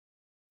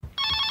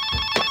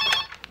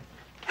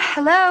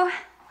Hello?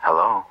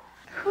 Hello?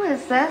 Who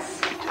is this?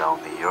 You tell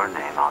me your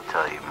name, I'll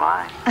tell you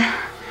mine.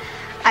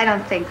 I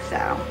don't think so.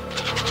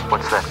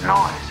 What's that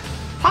noise?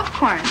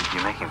 Popcorn.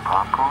 You making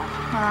popcorn?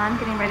 Well, I'm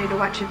getting ready to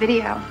watch a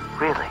video.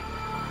 Really?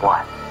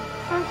 What?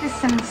 Oh, just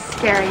some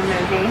scary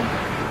movie.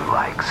 You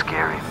like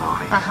scary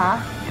movies? Uh-huh.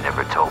 You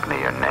never told me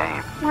your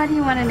name. Why do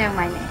you want to know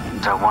my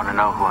name? I want to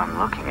know who I'm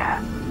looking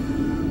at.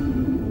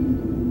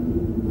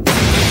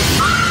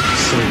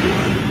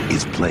 Someone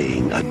is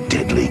playing a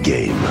deadly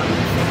game.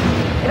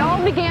 It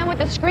all began with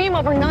a scream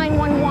over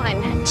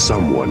 911.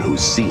 Someone who's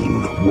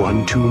seen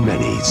one too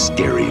many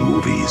scary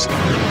movies.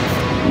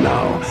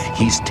 Now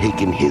he's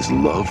taken his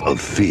love of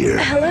fear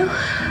Hello?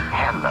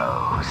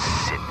 Hello,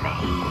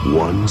 Sydney.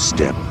 one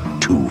step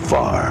too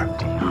far.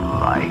 Do you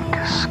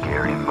like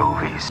scary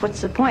movies? What's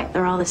the point?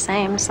 They're all the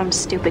same. Some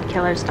stupid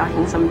killer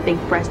stalking some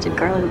big-breasted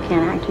girl who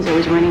can't act, who's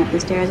always running up the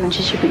stairs when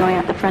she should be going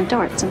out the front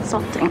door. It's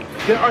insulting.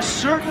 There are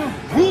certain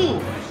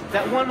rules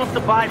that one must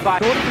abide by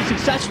in order to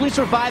successfully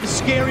survive a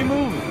scary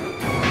movie.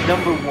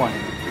 Number one,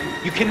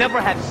 you can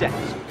never have sex.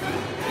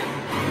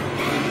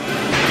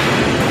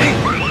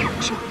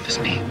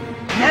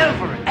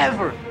 Never,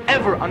 ever,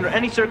 ever, under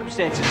any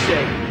circumstances,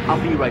 say, I'll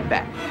be right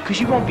back.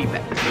 Because you won't be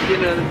back. Get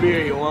another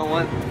beer, you want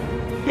one?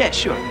 Yeah,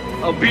 sure.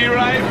 I'll be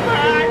right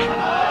back.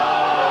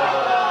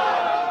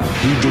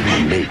 He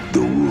didn't make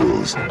the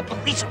rules.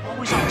 Police are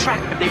always on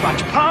track if they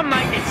watch prom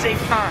night at same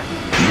time.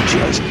 He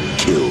just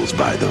kills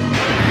by them.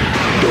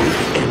 Don't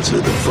answer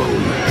the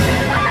phone.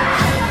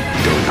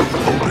 Don't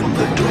open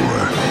the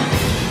door.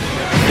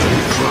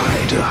 Don't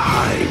try to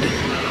hide.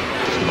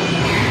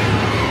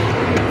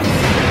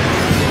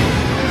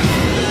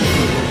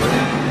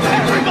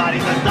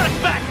 Everybody's a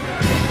suspect!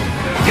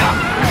 You're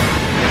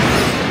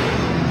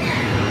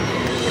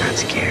not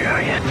scared,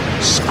 are you?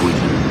 Scream.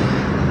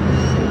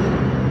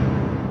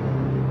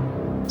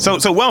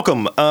 So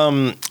welcome,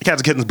 cats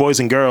and kittens, boys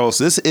and girls.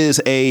 This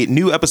is a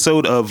new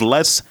episode of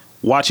Let's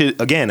Watch It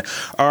Again,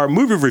 our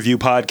movie review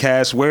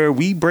podcast where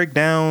we break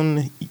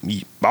down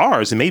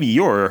ours and maybe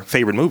your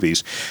favorite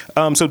movies.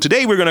 So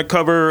today we're going to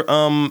cover the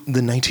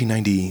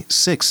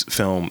 1996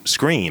 film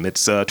Scream.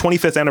 It's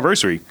 25th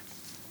anniversary.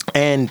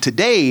 And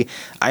today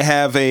I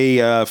have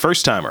a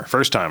first timer.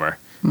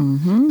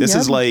 Mm-hmm, This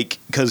is like,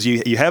 because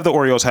you have the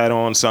Orioles hat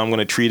on, so I'm going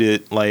to treat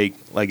it like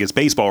it's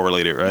baseball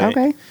related, right?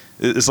 Okay.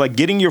 It's like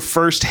getting your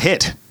first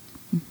hit.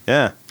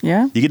 Yeah.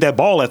 Yeah. You get that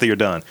ball after you're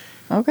done.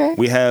 Okay.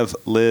 We have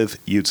Liv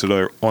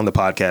Utzler on the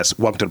podcast.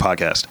 Welcome to the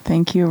podcast.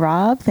 Thank you,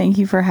 Rob. Thank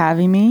you for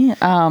having me.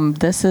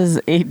 This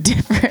is a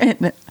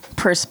different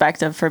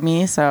perspective for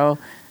me, so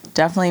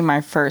definitely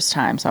my first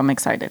time, so I'm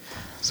excited.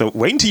 So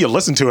wait until you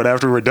listen to it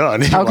after we're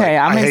done. Okay, Like,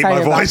 I'm I hate excited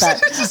my about voice.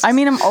 that. I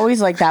mean, I'm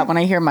always like that when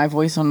I hear my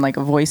voice on like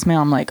a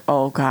voicemail. I'm like,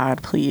 oh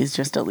God, please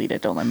just delete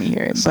it. Don't let me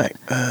hear it. But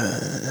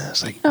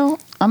It's like, no,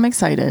 I'm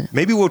excited.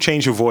 maybe we'll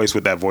change your voice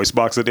with that voice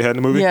box that they had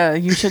in the movie. Yeah,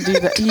 you should do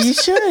that. You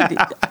should.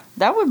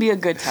 That would be a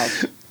good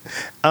touch.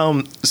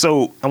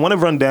 So I want to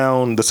run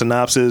down the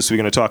synopsis. We're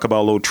going to talk about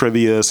a little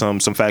trivia, some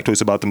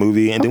factoids about the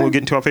movie, and then Okay. we'll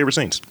get into our favorite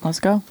scenes. Let's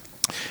go.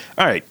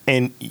 All right.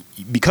 And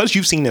because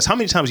you've seen this, how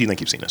many times do you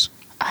think you've seen this?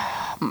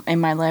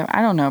 In my life,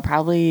 I don't know,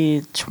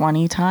 probably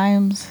 20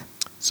 times.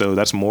 So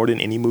that's more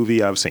than any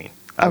movie I've seen.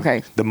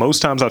 Okay. The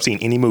most times I've seen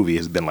any movie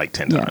has been like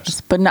 10 times.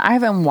 Yes, but no, I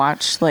haven't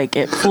watched like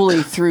it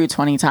fully through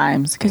 20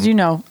 times because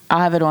I'll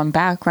have it on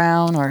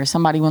background or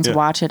somebody wants Yeah. to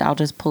watch it, I'll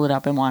just pull it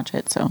up and watch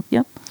it. So,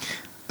 yep.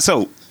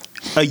 So,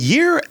 a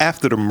year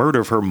after the murder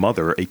of her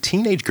mother, a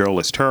teenage girl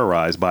is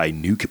terrorized by a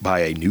new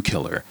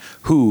killer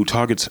who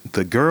targets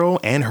the girl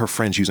and her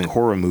friends using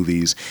horror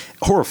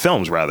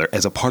films,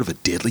 as a part of a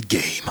deadly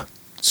game.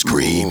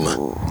 Scream.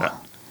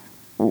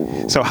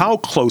 So, how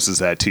close is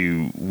that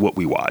to what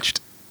we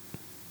watched?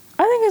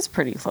 I think it's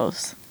pretty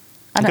close.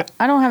 Okay.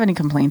 I don't have any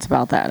complaints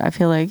about that. I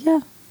feel like,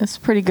 yeah, it's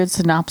pretty good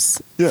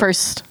synopsis. Yeah.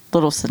 First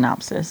little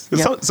synopsis.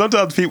 Yep.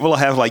 Sometimes people will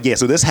have like,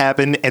 so this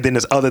happened, and then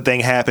this other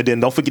thing happened,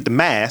 and don't forget the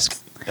mask.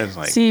 And it's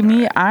like, See,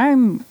 me,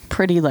 I'm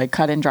pretty like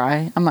cut and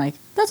dry. I'm like,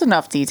 that's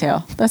enough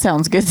detail. That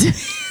sounds good to me.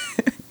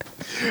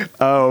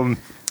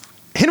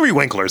 Henry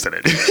Winkler's in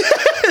it.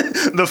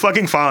 The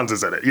fucking Fonz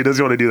is in it. You just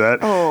want to do that.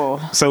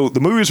 Oh. So the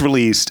movie was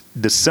released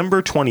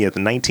December 20th,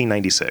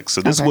 1996.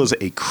 So this Okay. was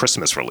a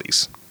Christmas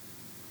release.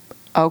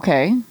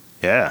 Okay.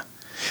 Yeah.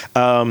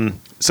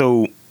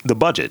 So the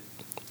budget.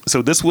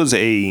 So this was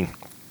a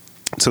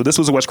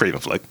Wes Craven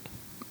flick.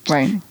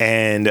 Right.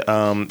 And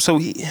so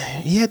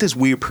he had this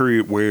weird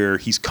period where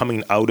he's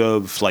coming out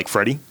of like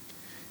Freddy.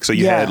 So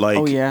you Yeah. had like,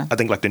 Oh, yeah. I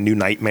think like the New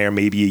Nightmare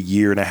maybe a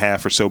year and a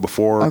half or so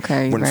before,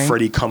 Okay, when right.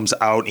 Freddy comes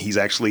out and he's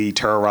actually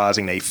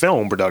terrorizing a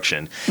film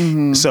production.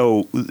 Mm-hmm.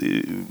 So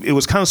it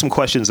was kind of some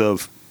questions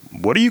of,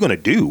 what are you going to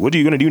do? What are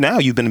you going to do now?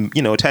 You've been,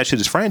 attached to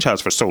this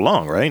franchise for so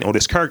long, right? Or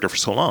this character for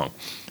so long.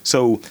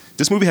 So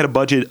this movie had a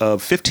budget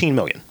of $15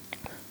 million.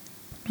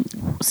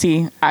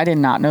 See, I did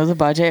not know the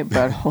budget,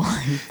 but holy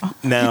fuck.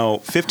 Now,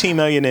 $15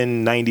 million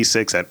in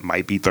 96, that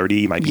might be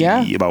 30, might be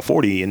Yeah. about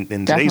 40 in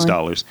today's Definitely.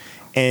 dollars.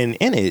 And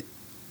in it,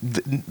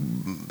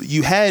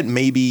 you had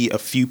maybe a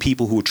few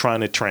people who were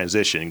trying to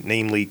transition,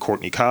 namely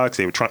Courtney Cox.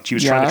 She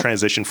was trying to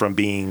transition from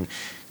being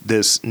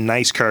this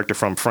nice character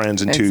from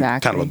Friends into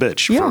kind of a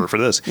bitch for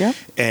this. Yep.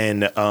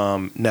 And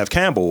Neve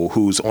Campbell,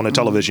 who's on a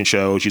television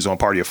show, she's on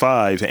Party of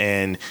Five,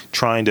 and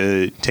trying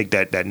to take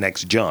that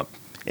next jump.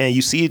 And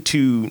you see it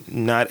too,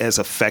 not as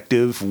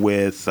effective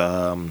with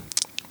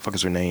fuck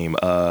is her name?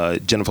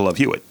 Jennifer Love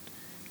Hewitt.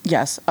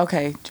 Yes.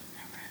 Okay.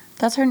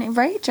 That's her name,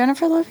 right?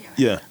 Jennifer Love Hewitt?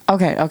 Yeah.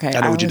 Okay. I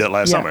know what you did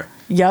last summer.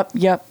 Yep.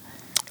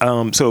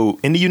 So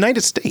in the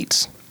United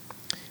States,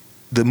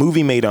 the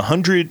movie made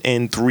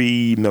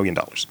 $103 million.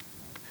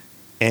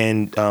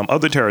 And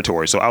other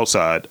territories, so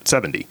outside,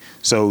 70.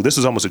 So this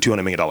is almost a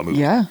 $200 million movie.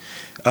 Yeah.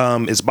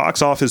 Its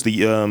box office,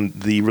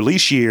 the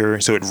release year,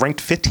 so it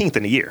ranked 15th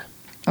in the year.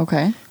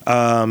 Okay.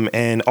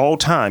 And all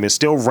time, it's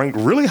still ranked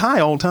really high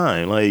all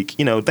time. Like,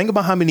 think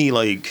about how many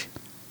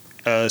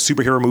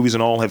superhero movies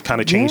and all have kind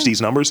of changed these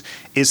numbers.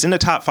 It's in the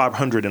top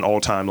 500 in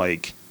all time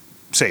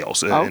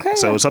sales. Okay.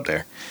 So it's up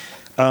there.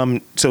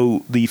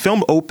 So the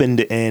film opened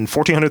in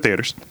 1,400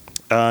 theaters.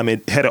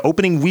 It had an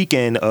opening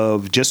weekend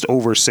of just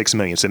over $6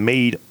 million. So it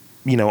made,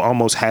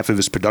 almost half of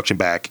its production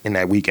back in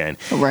that weekend.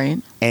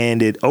 Right.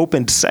 And it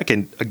opened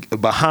second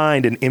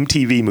behind an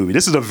MTV movie.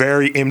 This is a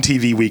very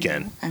MTV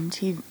weekend.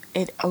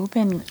 It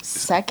opened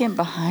second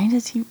behind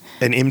an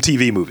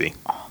MTV movie.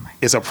 Oh my God.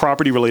 It's a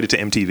property related to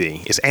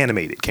MTV. It's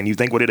animated. Can you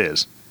think what it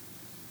is?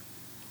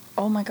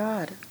 Oh my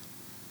God.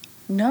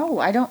 No,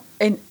 I don't.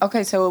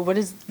 Okay, so what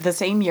is the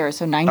same year?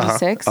 So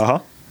 96? Uh-huh.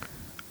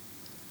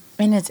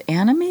 And it's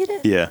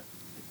animated? Yeah.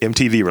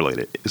 MTV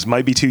related. This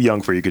might be too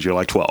young for you because you're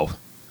like 12.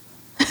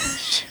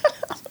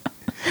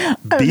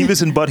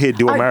 Beavis and Butthead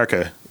Do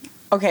America.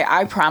 Okay,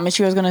 I promise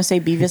you I was going to say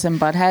Beavis and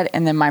Butthead,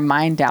 and then my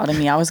mind doubted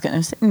me. I was going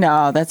to say,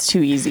 no, that's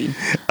too easy.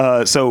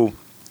 So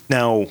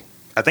now,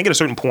 I think at a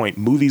certain point,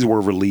 movies were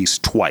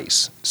released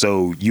twice.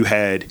 So you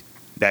had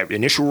that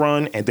initial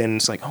run, and then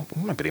it's like, oh,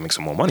 we might be able to make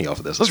some more money off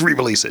of this. Let's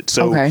re-release it.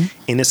 So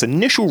in this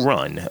initial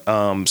run,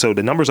 so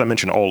the numbers I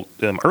mentioned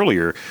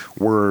earlier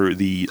were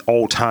the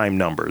all-time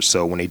numbers.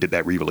 So when they did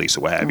that re-release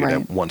or what have you,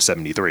 that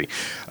 173.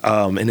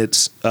 And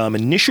its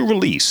initial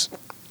release,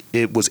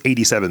 it was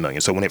 87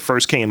 million. So when it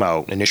first came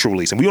out, initial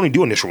release, and we only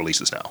do initial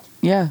releases now.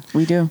 Yeah,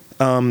 we do.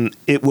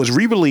 It was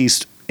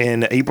re-released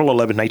in April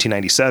 11,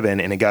 1997,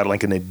 and it got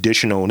like an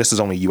additional, and this is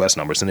only U.S.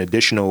 numbers, an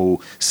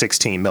additional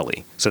 16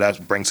 milli. So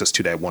that brings us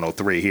to that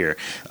 103 here.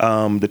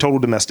 The total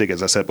domestic,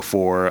 as I said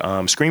before,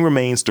 Scream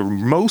remains the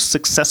most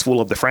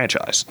successful of the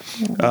franchise.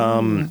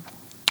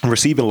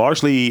 Receiving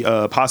largely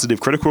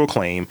positive critical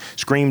acclaim,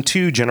 Scream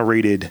 2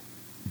 generated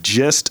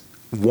just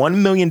 $1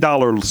 million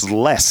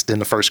less than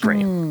the first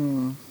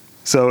Scream.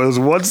 So it was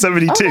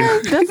 172.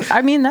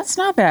 Okay, that's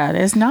not bad.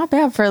 It's not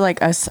bad for like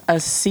a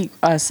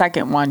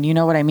second one. You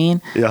know what I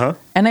mean? Yeah.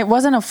 And it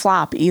wasn't a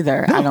flop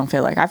either. No. I don't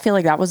feel like. I feel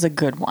like that was a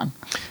good one.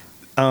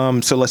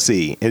 So let's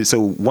see.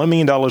 So $1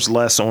 million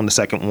less on the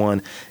second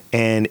one,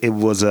 and it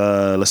was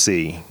let's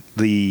see.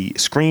 The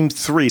Scream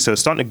 3, so it's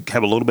starting to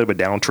have a little bit of a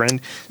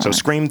downtrend. So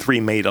Scream 3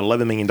 made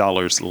 $11 million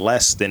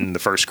less than the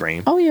first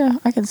Scream. Oh yeah,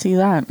 I can see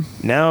that.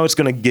 Now it's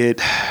going to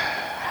get.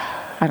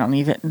 I don't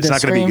even. It's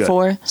not going to be good.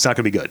 4? It's not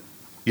going to be good.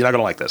 You're not going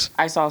to like this.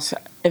 I saw.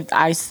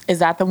 Is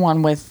that the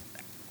one with?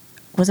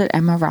 Was it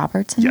Emma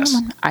Roberts in yes.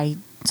 that one? I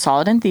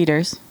saw it in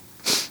theaters.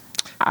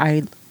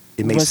 It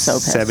made was so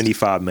pissed.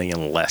 $75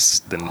 million less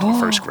than the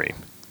first Scream.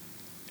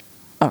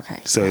 Okay.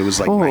 So it was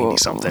like 90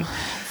 something.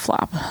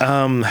 Flop.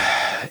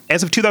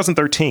 As of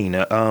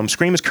 2013,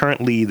 Scream is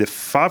currently the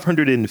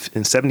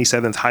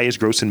 577th highest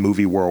grossing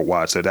movie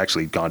worldwide. So it's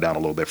actually gone down a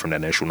little bit from that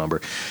initial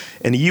number.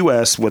 In the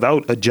U.S.,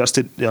 without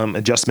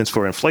adjustments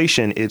for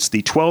inflation, it's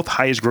the 12th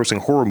highest grossing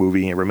horror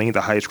movie and remained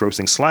the highest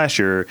grossing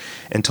slasher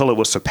until it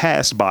was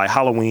surpassed by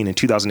Halloween in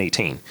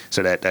 2018.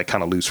 So that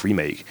kind of loose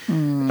remake,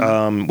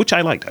 which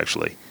I liked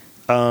actually.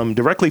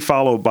 Directly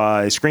followed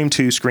by Scream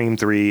 2, Scream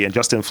 3, and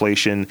just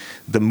inflation,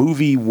 the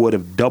movie would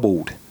have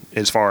doubled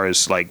as far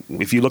as like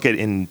if you look at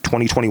in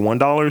 2021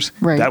 dollars,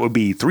 that would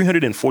be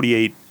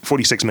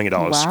 $46 million.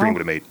 Wow. Scream would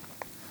have made.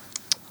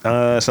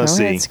 So let's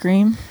see.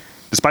 Scream.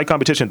 Despite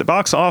competition at the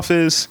box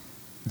office,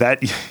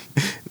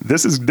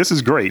 this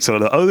is great. So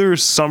the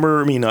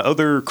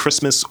other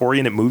Christmas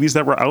oriented movies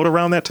that were out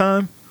around that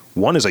time,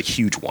 one is a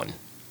huge one.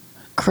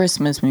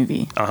 Christmas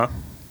movie.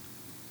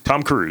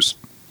 Tom Cruise.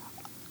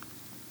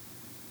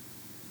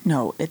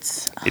 No,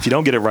 it's. If you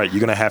don't get it right, you're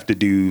gonna have to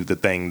do the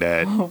thing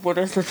that what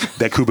is it?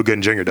 that Cuba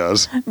Gooding Jr.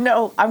 does.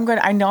 No,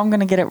 I know I'm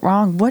gonna get it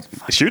wrong. What?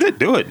 Shoot it.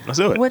 Do it. Let's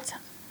do it. What's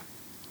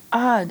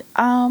odd?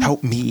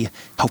 Help me.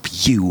 Help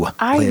you,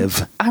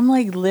 Liv. I'm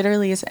like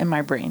literally, it's in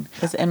my brain.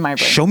 It's in my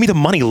brain. Show me the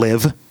money,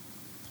 Liv.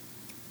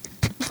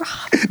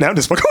 Now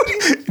this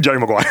Jerry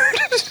Maguire.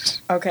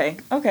 Okay.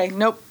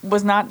 Nope.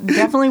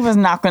 Definitely was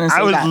not gonna say that.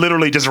 I was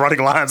literally just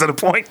running lines at a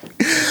point.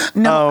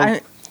 No,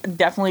 I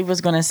definitely was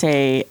gonna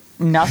say.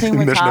 Nothing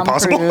with Mission Tom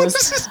Impossible.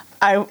 Cruise.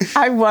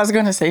 I was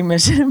going to say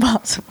Mission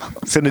Impossible.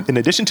 So in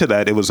addition to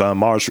that, it was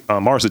Mars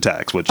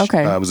Attacks, which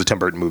was a Tim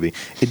Burton movie.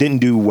 It didn't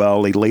do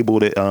well. They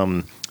labeled it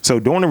So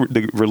during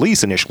the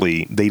release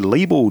initially, they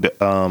labeled,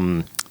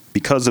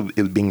 because of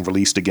it being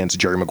released against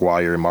Jerry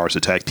Maguire and Mars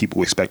Attacks,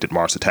 people expected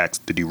Mars Attacks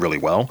to do really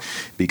well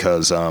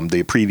because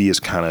the previous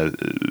kind of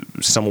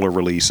similar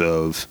release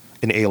of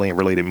an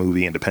alien-related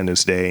movie,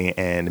 Independence Day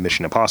and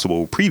Mission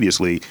Impossible,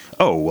 previously,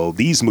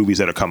 these movies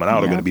that are coming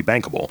out are going to be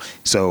bankable.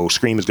 So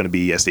Scream is going to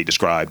be, as they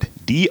described,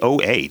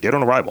 DOA, Dead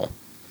on Arrival.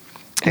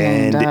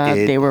 And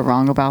they were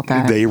wrong about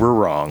that. They were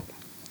wrong.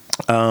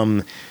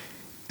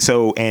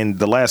 So, and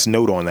the last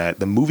note on that,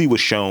 the movie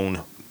was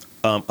shown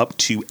up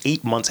to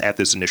 8 months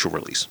after its initial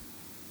release.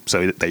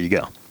 So there you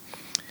go.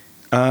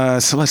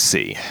 So let's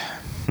see.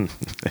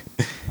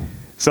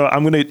 So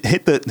I'm going to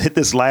hit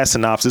this last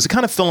synopsis to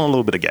kind of fill in a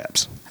little bit of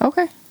gaps.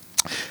 Okay.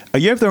 A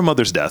year after her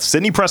mother's death,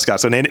 Sidney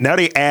Prescott. So now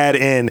they add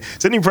in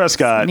Sidney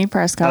Prescott,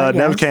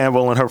 Neve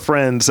Campbell, and her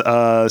friends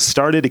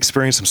started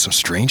experiencing some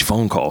strange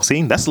phone calls.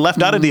 See, that's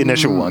left out of the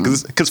initial one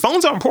because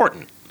phones are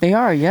important. They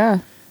are, yeah.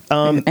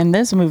 In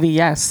this movie,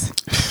 yes.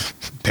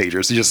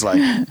 Pagers, just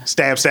like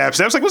stab. It's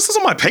like, what's this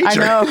on my pager? I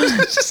know.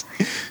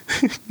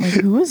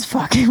 Like, who is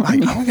fucking with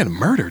me? I'm getting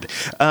murdered.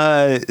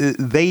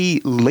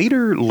 They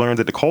later learned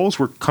that the calls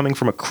were coming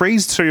from a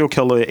crazed serial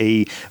killer,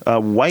 a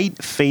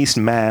white-faced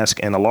mask,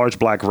 and a large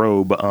black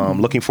robe,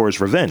 looking for his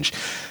revenge.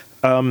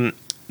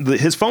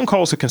 His phone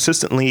calls are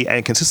consistently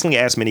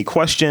asked many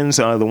questions.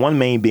 The one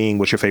main being,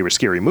 what's your favorite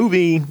scary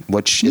movie?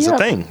 Which is a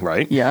thing,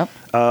 right? Yep.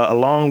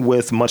 Along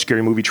with much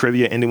scary movie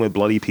trivia, ending with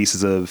bloody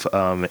pieces of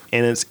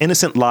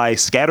innocent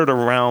lies scattered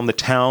around the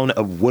town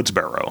of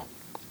Woodsboro.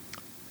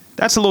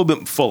 That's a little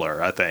bit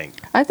fuller, I think.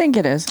 I think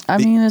it is. I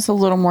mean, it's a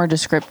little more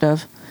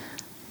descriptive.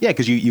 Yeah,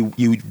 because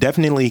you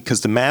definitely,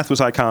 because the math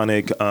was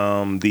iconic.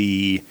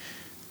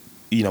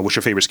 What's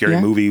your favorite scary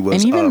movie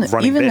was and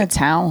Running even Bit. the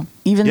town,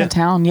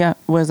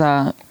 was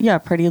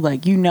pretty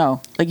like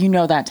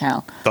that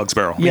town.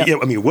 Thugsboro. Yep.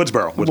 I mean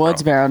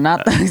Woodsboro,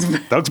 not Thugsboro.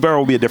 Thugsboro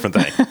will be a different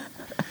thing.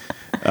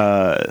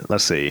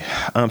 Let's see.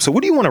 So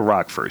what do you want to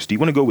rock first? Do you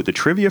want to go with the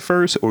trivia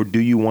first, or do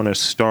you want to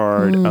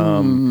start?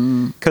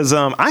 Because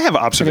I have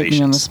observations. Putting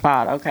me on the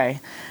spot. Okay.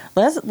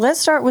 Let's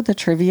start with the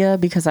trivia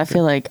because I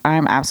feel like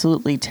I'm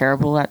absolutely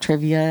terrible at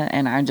trivia,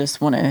 and I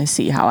just want to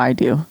see how I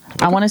do.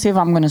 Okay. I want to see if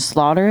I'm going to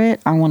slaughter it.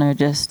 I want to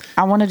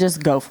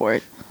just go for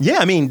it. Yeah,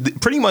 I mean,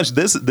 pretty much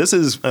this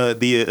is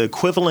the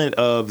equivalent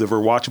of the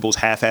Rewatchables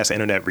half-ass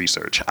internet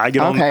research. I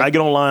get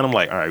online. I'm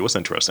like, all right, what's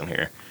interesting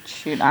here?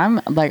 Shoot,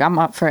 I'm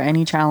up for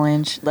any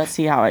challenge. Let's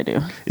see how I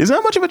do. It's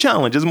not much of a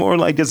challenge. It's more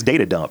like just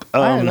data dump.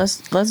 All right,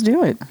 let's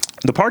do it.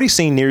 The party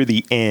scene near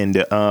the end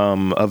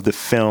of the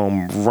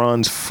film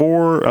runs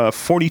for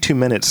 42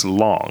 minutes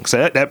long.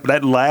 So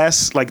that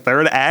last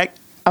third act.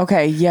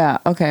 Okay, yeah.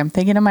 Okay, I'm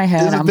thinking in my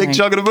head. This is a big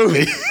chunk of the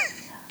movie.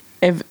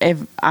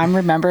 If I'm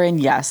remembering,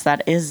 yes,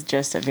 that is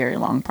just a very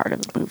long part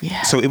of the movie.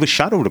 So it was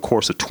shot over the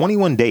course of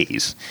 21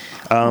 days,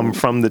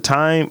 from the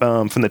time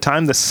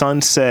the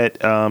sun set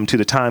to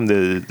the time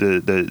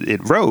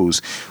it rose.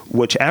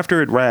 Which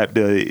after it wrapped,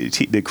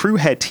 the crew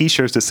had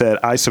T-shirts that said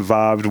 "I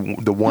survived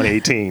the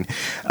 118,"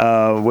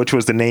 which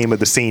was the name of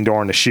the scene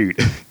during the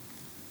shoot.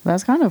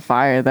 That's kind of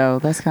fire, though.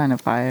 That's kind of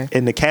fire.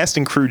 And the cast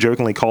and crew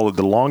jokingly called it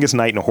the longest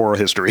night in horror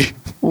history.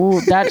 Ooh,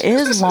 that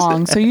is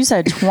long. So you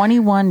said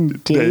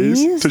 21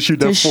 days to shoot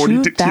that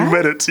 42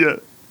 minutes, yeah.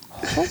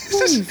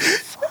 Holy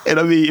and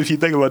I mean, if you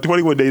think about it,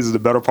 21 days is the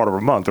better part of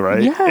a month,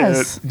 right?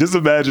 Yes. And just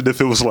imagine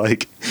if it was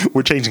like,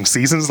 we're changing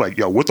seasons. Like,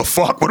 yo, what the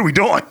fuck? What are we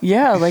doing?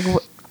 Yeah, like,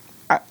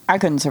 I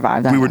couldn't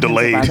survive that. We were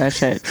delayed. That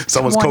shit.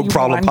 Someone's coke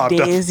problem popped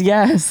up.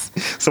 Yes.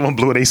 Someone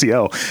blew an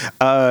ACL.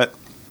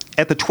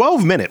 At the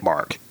 12-minute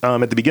mark,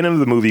 at the beginning of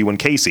the movie, when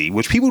Casey,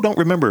 which people don't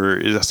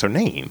remember, that's her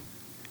name,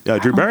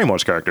 Drew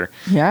Barrymore's character.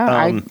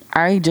 Yeah,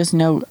 I just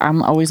know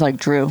I'm always like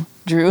Drew.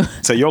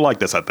 So you'll like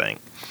this, I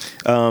think.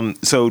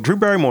 So Drew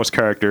Barrymore's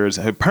characters,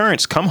 her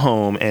parents come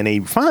home and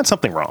they find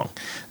something wrong.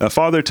 Her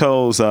father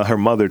tells her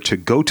mother to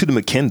go to the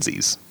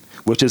Mackenzies,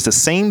 which is the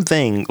same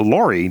thing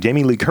Laurie,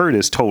 Jamie Lee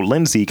Curtis, told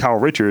Lindsay, Kyle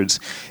Richards,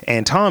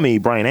 and Tommy,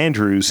 Brian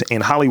Andrews,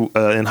 in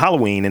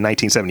Halloween in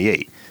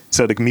 1978.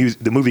 So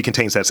the movie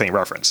contains that same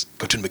reference.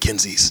 Go to the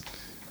Mackenzies.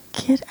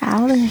 Get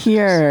out of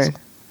here.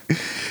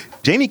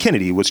 Jamie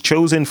Kennedy was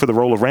chosen for the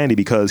role of Randy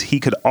because he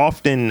could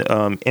often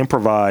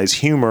improvise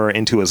humor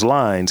into his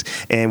lines,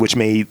 and which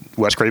made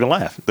Wes Craven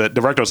laugh. The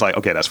director was like,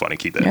 "Okay, that's funny.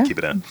 Keep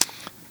it in."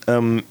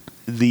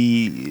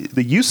 The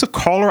use of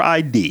caller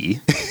ID.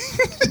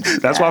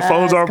 That's why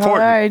phones are important.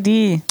 Caller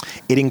ID.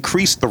 It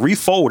increased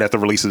threefold at the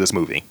release of this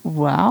movie.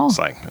 Wow. It's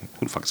like,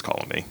 who the fuck is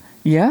calling me?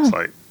 Yeah. It's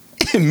like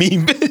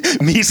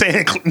me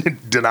saying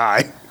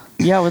deny.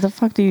 Yeah, what the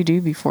fuck do you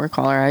do before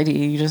caller ID?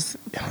 You just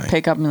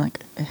pick up and be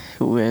like,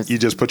 who is? You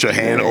just put your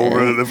hand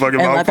over the fucking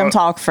and let them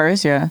talk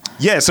first, yeah.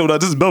 Yeah, so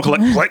this is Bill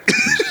Collect.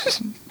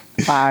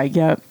 Bye,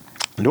 yep.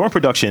 During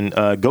production,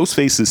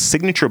 Ghostface's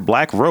signature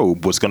black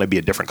robe was going to be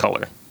a different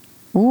color.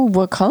 Ooh,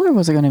 what color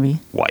was it going to be?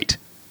 White.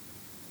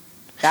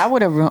 That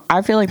would have.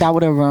 I feel like that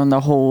would have ruined the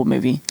whole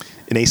movie.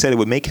 And they said it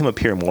would make him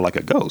appear more like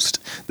a ghost.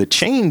 The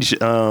change,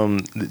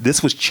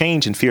 this was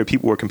changed in fear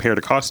people were compared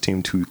a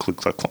costume to Ku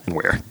Klux Klan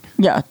wear.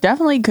 Yeah,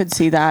 definitely could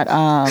see that.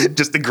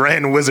 Just the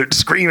Grand Wizard,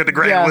 scream at the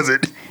Grand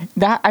Wizard.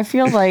 That I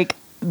feel like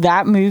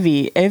that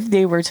movie, if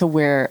they were to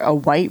wear a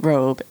white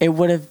robe, it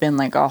would have been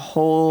like a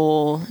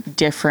whole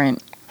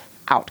different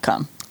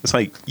outcome. It's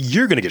like,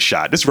 you're going to get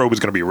shot. This robe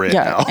is going to be red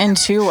now. And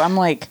two, I'm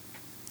like,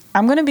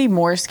 I'm going to be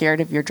more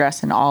scared if you're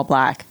dressed in all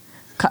black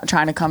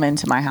trying to come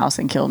into my house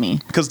and kill me.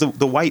 Because the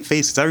white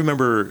faces, I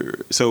remember,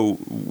 so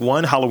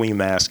one Halloween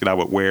mask that I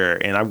would wear,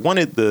 and I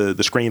wanted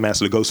the Scream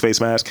mask or the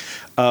Ghostface mask.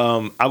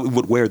 I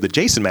would wear the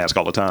Jason mask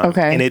all the time.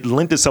 Okay. And it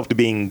lent itself to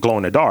being glow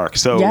in the dark.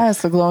 So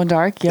yes, the glow in the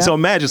dark. Yeah. So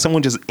imagine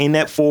someone just in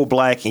that full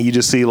black and you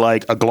just see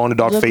like a glow in the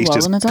dark face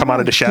just come out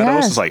of the shadows.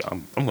 Yes. It's like,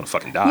 I'm going to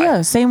fucking die.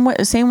 Yeah, same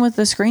with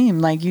the Scream.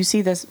 Like you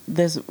see this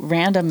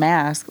random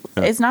mask.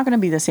 Yeah. It's not going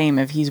to be the same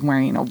if he's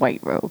wearing a white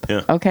robe.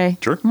 Yeah. Okay?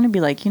 Sure. I'm going to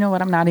be like, you know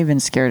what? I'm not even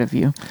scared of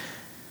you.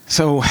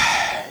 So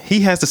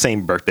he has the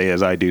same birthday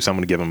as I do, so I'm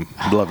going to give him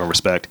love and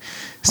respect.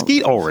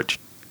 Skeet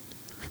Ulrich,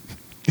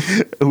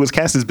 who was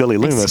cast as Billy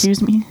Loomis.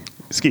 Excuse me?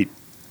 Skeet.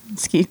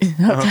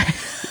 Okay.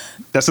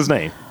 That's his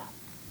name.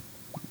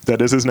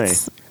 That is his name.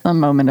 A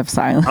moment of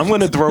silence. I'm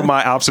going to throw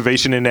my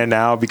observation in there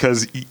now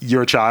because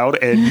you're a child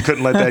and you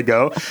couldn't let that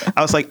go.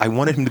 I was like, I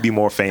wanted him to be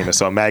more famous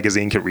so a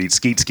magazine could read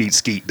Skeet, Skeet,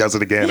 Skeet, does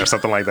it again or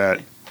something like that.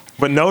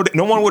 But no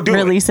one would do it.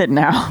 Release it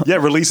now. Yeah,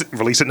 release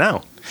it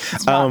now.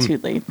 It's not too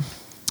late.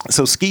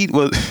 So Skeet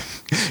was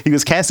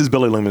cast as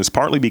Billy Loomis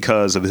partly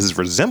because of his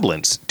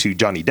resemblance to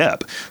Johnny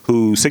Depp,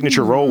 whose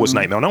signature role was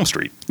Nightmare on Elm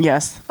Street.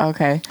 Yes.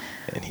 Okay.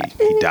 And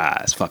he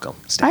dies. Fuck him.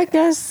 I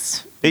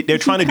guess they're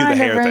trying to do the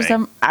hair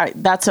thing.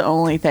 That's the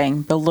only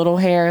thing. The little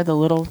hair, the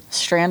little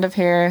strand of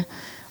hair,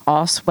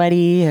 all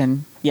sweaty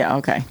and yeah.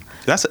 Okay.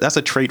 That's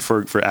a trait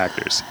for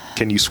actors.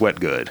 Can you sweat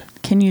good?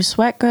 Can you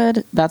sweat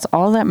good? That's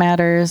all that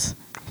matters.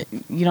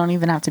 You don't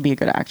even have to be a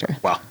good actor.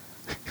 Wow.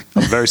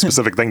 A very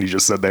specific thing you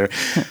just said there.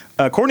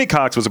 Courtney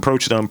Cox was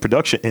approached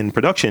in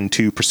production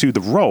to pursue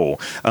the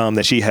role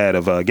that she had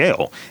of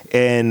Gail,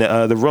 and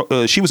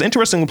she was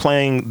interested in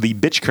playing the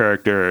bitch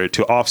character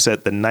to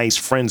offset the nice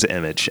friends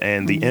image,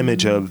 and the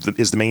image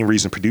is the main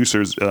reason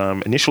producers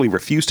initially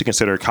refused to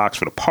consider Cox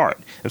for the part.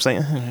 It was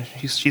like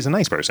she's a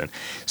nice person,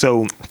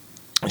 so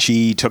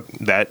she took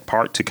that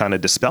part to kind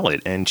of dispel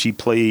it, and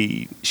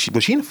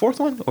was she in the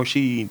fourth one or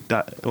she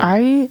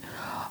died?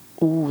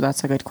 Oh,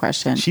 that's a good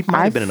question. She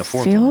might have been in the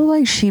fourth one. I feel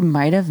like she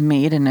might have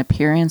made an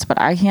appearance, but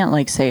I can't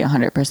like say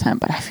 100%.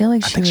 But I feel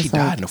like she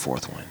died in the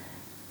fourth one.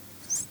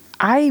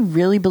 I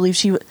really believe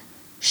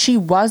she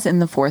was in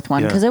the fourth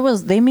one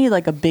because they made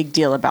like a big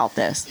deal about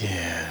this.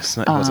 Yeah,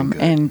 it wasn't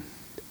good. And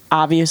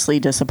obviously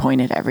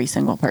disappointed every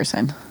single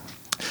person.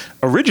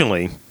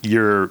 Originally,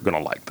 you're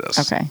gonna like this.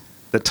 Okay.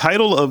 The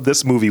title of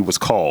this movie was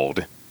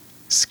called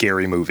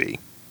Scary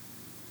Movie.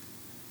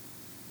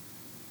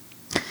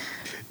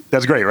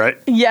 That's great, right?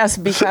 Yes,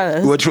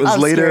 because which was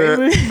later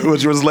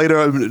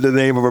the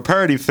name of a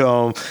parody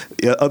film.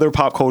 Other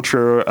pop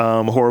culture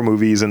horror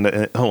movies and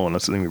hold on,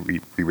 let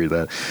me reread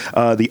that.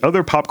 The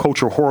other pop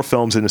culture horror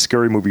films in the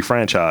Scary Movie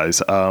franchise.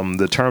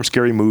 The term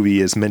 "scary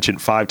movie" is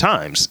mentioned 5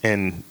 times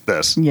in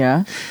this.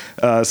 Yeah.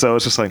 So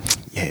it's just like,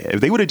 yeah,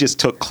 if they would have just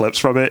took clips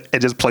from it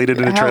and just played it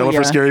in a trailer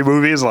for Scary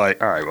Movie, it's like,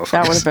 all right, well,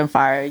 that would have been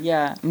fire.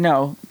 Yeah.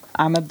 No,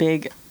 I'm a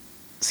big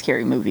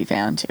Scary Movie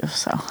fan too.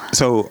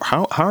 So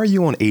how are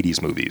you on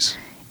 80s movies?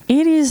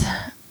 80s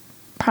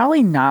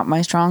probably not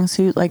my strong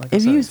suit. Like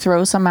if you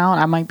throw some out,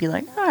 I might be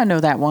like, I know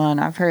that one,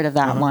 I've heard of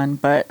that one,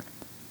 but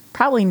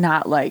probably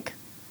not like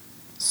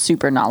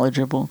super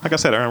knowledgeable. Like I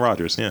said, Aaron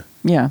Rodgers.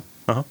 Yeah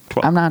 12.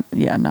 I'm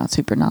not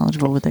super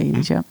knowledgeable with the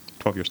 80s yet.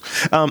 12 years.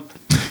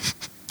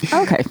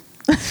 Okay.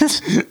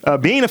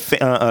 Being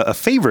a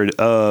favorite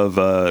of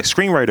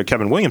screenwriter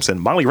Kevin Williamson,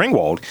 Molly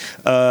Ringwald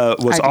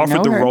was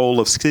offered the role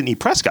of Sidney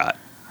Prescott,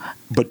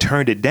 but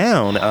turned it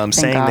down,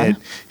 saying that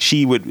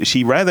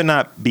she'd rather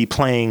not be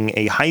playing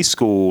a high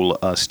school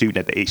student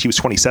at the age. She was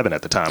 27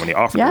 at the time when they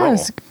offered the role.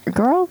 Yes,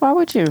 girl, why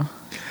would you?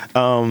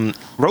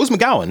 Rose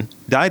McGowan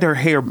dyed her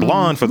hair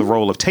blonde for the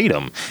role of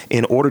Tatum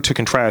in order to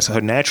contrast her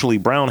naturally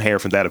brown hair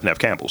from that of Neve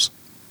Campbell's.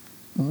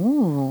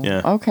 Ooh.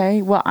 Yeah.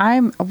 Okay. Well, I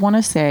want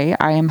to say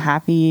I am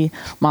happy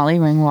Molly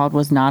Ringwald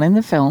was not in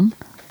the film.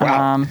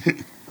 Wow.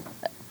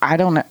 I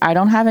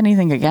don't have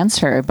anything against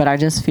her, but I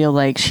just feel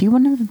like she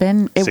wouldn't have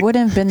been. It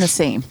wouldn't have been the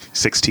same.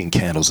 16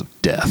 Candles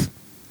of Death.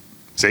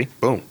 See?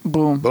 Boom.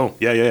 Boom. Boom.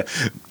 Yeah.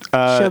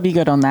 She'll be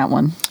good on that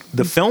one.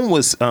 The film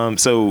was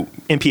so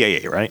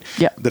MPAA, right?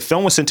 Yeah. The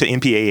film was sent to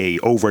MPAA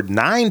over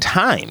 9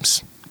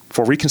 times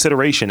for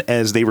reconsideration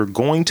as they were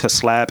going to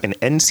slap an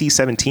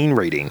NC-17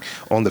 rating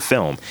on the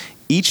film.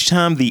 Each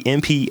time the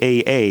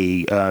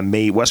MPAA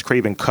made Wes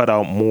Craven cut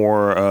out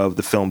more of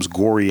the film's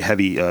gore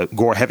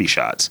heavy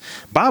shots.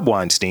 Bob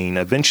Weinstein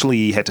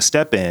eventually had to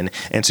step in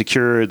and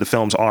secure the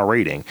film's R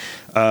rating.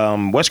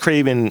 Wes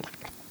Craven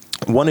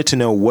wanted to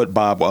know what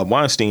Bob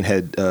Weinstein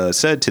had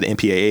said to the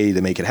MPAA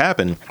to make it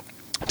happen.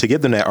 to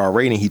give them that R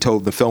rating, he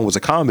told the film was a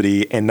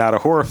comedy and not a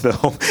horror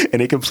film,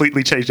 and it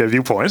completely changed their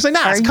viewpoint. It's like,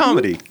 nah, it's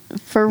comedy.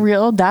 For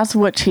real? That's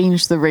what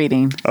changed the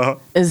rating.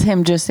 Is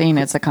him just saying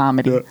it's a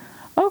comedy. Yeah.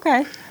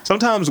 Okay.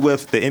 Sometimes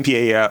with the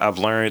MPAA, I've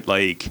learned,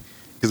 like,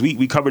 because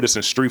we covered this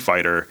in Street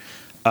Fighter,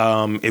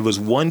 it was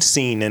one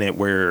scene in it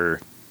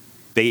where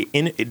they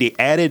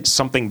added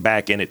something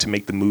back in it to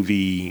make the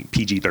movie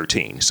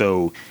PG-13.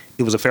 So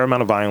it was a fair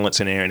amount of violence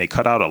in there, and they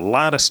cut out a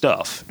lot of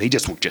stuff. They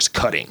just were just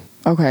cutting.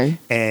 Okay.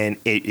 And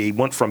it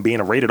went from being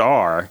a rated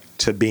R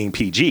to being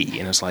PG.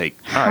 And it's like,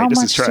 all right, How this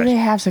much is trash. do they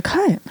have to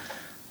cut?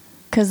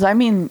 Because, I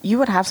mean, you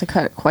would have to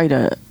cut quite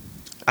a...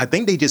 I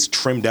think they just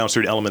trimmed down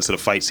certain elements of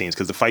the fight scenes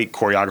because the fight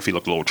choreography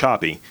looked a little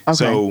choppy. Okay.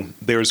 So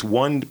there's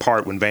one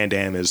part when Van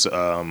Damme is,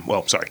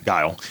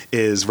 Guile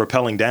is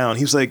rappelling down.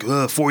 He was like,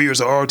 4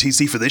 years of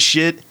ROTC for this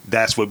shit.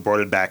 That's what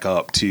brought it back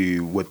up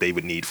to what they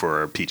would need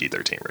for a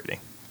PG-13 rating.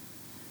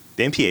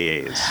 The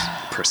MPAA is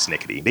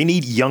persnickety. They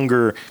need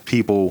younger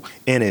people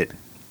in it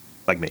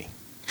like me.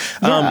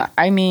 Yeah,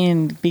 I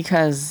mean,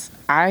 because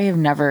I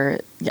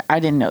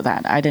didn't know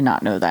that. I did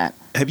not know that.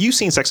 Have you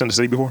seen Sex and the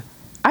City before?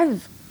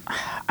 I'm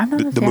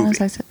not a fan of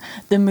Sex.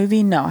 The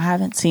movie, no, I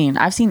haven't seen.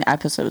 I've seen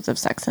episodes of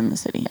Sex and the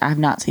City. I have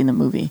not seen the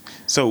movie.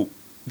 So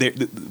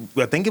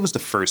I think it was the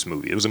first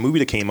movie. It was a movie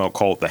that came out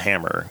called The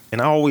Hammer,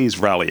 and I always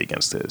rally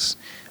against this.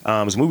 It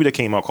was a movie that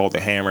came out called The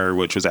Hammer,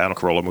 which was an Adam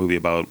Carolla movie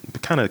about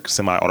kind of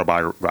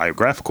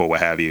semi-autobiographical, what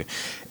have you.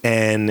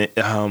 And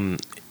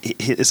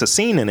it's a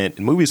scene in it.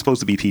 The movie is supposed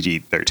to be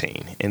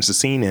PG-13, and it's a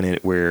scene in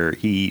it where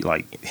he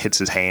like hits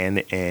his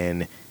hand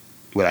and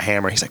with a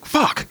hammer. He's like,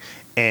 "Fuck."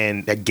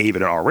 And that gave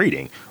it an R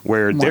rating,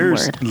 where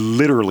there's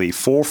literally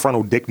full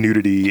frontal dick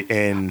nudity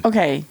and...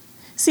 Okay.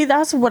 See,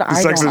 that's what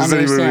I don't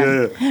understand.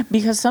 Movie, yeah.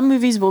 Because some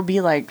movies will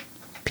be like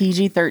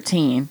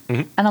PG-13,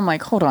 and I'm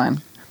like, hold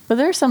on. But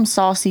there's some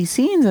saucy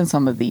scenes in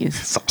some of these.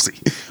 Saucy.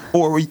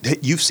 Or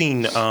you've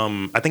seen,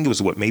 I think it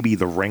was maybe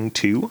The Ring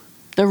 2?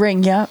 The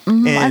Ring, yeah.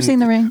 Mm-hmm. I've seen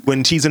The Ring.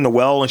 When she's in the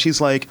well and she's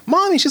like,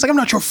 "Mommy," she's like, "I'm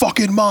not your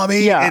fucking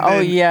mommy." Yeah,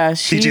 and yeah.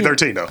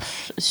 PG-13 though.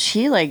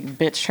 She like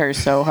bitched her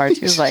so hard.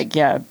 She was like,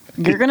 "Yeah,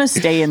 you're gonna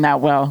stay in that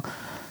well."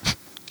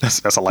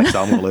 That's a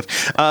lifestyle I'm gonna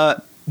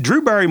live.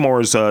 Drew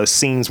Barrymore's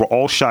scenes were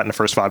all shot in the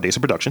first 5 days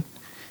of production.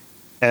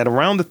 At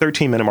around the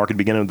 13-minute mark at the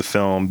beginning of the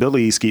film,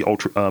 Billy Ski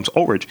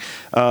Ulrich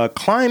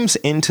climbs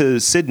into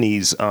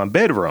Sydney's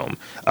bedroom,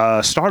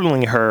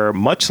 startling her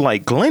much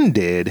like Glenn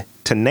did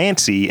to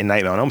Nancy in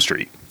Nightmare on Elm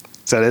Street.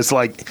 So it's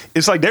like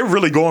they're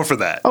really going for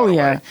that. Oh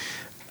yeah.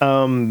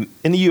 In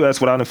the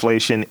U.S., without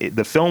inflation,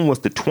 the film was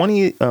the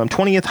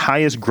 20th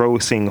highest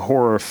grossing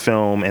horror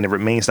film, and it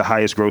remains the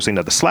highest grossing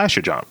of the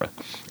slasher genre.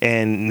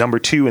 And number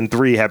 2 and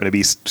 3 happen to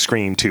be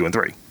Scream 2 and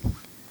 3.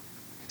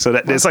 So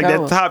it's like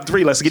that top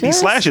 3. Let's get these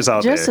slashes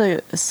out there. Just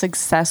a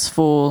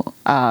successful,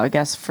 I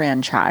guess,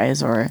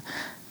 franchise, or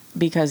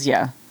because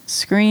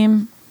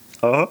Scream.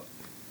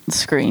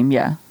 Scream,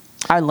 yeah.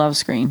 I love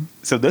Scream.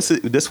 So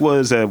this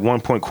was at one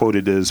point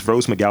quoted as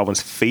Rose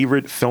McGowan's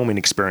favorite filming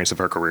experience of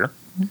her career.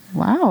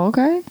 Wow.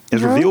 Okay.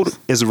 As revealed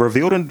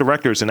in the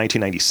directors in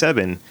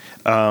 1997.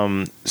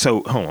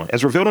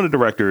 As revealed in the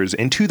directors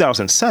in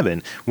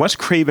 2007, Wes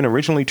Craven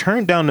originally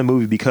turned down the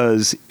movie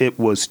because it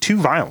was too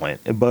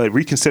violent, but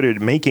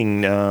reconsidered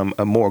making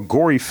a more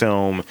gory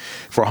film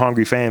for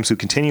hungry fans who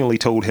continually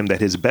told him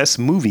that his best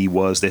movie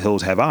was The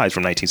Hills Have Eyes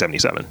from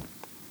 1977.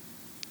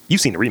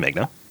 You've seen the remake,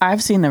 no?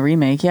 I've seen the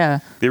remake, yeah.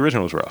 The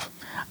original was rough.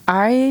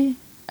 I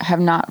have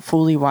not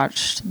fully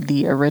watched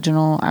the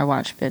original. I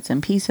watched bits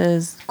and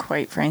pieces.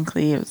 Quite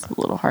frankly, it was a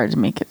little hard to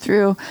make it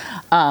through.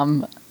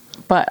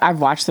 But I've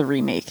watched the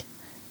remake.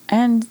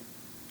 And,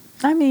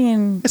 I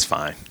mean... It's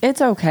fine.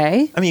 It's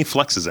okay. I mean,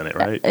 Flex is in it,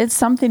 right? It's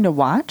something to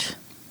watch.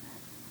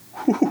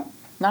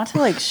 Not to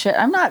like shit.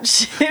 I'm not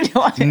shit.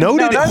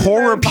 Noted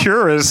horror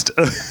purist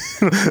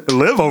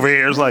live over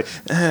here is like,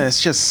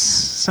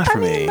 it's not for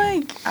me.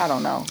 Like, I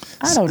don't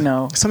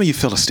know. Some of you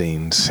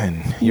Philistines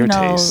and your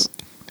taste.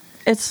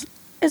 It's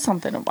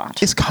something to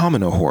watch. It's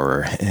common to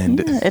horror, and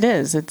it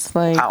is. It's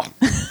like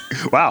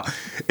wow.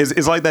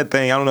 It's like that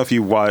thing. I don't know if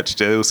you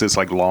watched. It was this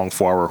like long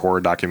 4-hour horror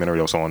documentary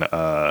that was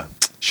on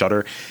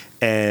Shudder,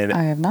 and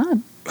I have not.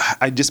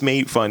 I just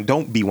made fun.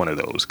 Don't be one of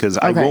those, because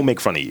I will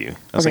make fun of you.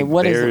 I was like,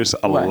 there's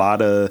a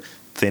lot of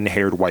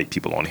thin-haired white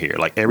people on here.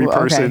 Like every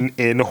person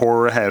in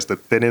horror has the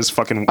thinnest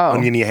fucking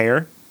oniony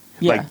hair.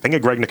 Yeah. Like think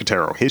of Greg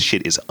Nicotero. His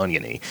shit is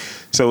oniony.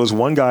 So it was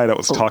one guy that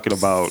was talking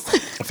about,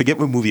 I forget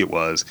what movie it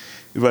was,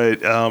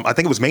 but I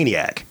think it was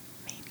Maniac.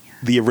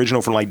 The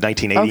original from like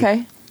 1980.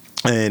 Okay.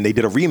 And they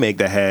did a remake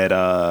that had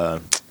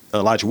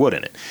Elijah Wood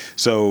in it.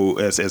 So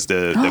as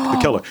the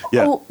killer.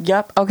 Yeah. Oh,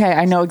 yep. Okay.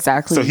 I know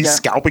exactly. So he's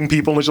scalping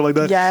people and shit like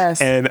that.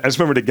 Yes. And I just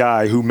remember the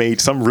guy who made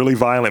some really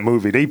violent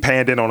movie. They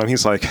panned in on him.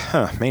 He's like,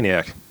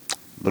 Maniac.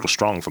 A little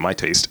strong for my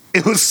taste.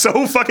 It was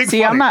so fucking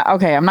funny. I'm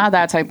not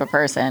that type of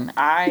person.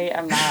 I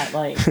am not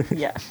like,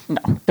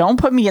 no. Don't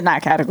put me in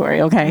that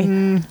category,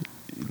 okay?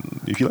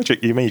 if you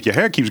let your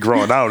hair keeps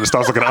growing out and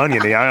starts looking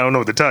oniony, I don't know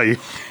what to tell you.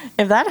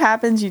 If that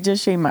happens, you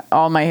just shave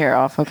all my hair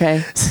off,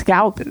 okay?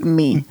 Scalp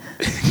me,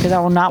 because I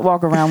will not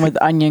walk around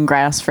with onion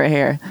grass for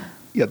hair.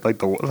 Yeah,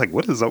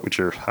 what is up with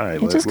your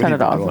hide? Just cut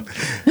it off.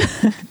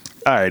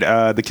 All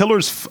right. The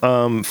killer's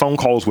phone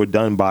calls were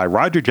done by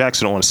Roger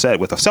Jackson on set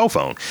with a cell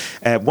phone.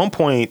 At one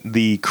point,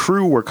 the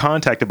crew were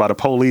contacted by the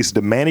police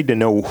demanding to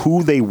know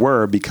who they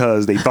were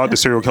because they thought the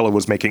serial killer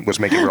was making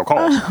real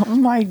calls. Oh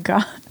my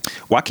God.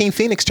 Joaquin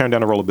Phoenix turned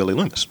down the role of Billy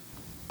Loomis.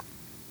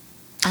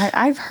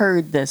 I've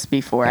heard this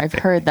before. I've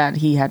heard that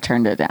he had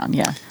turned it down.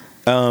 Yeah.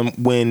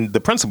 When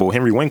the principal,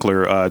 Henry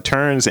Winkler,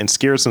 turns and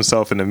scares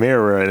himself in the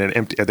mirror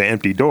at the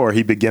empty door,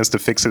 he begins to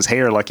fix his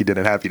hair like he did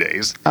in Happy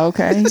Days.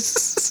 Okay.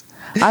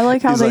 I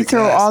like how He's they like,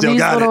 throw all these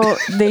little.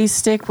 They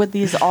stick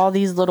with all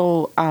these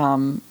little.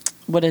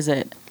 What is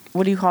it?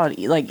 What do you call it?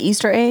 Like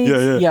Easter eggs?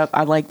 Yeah. Yep.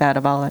 I like that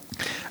about it.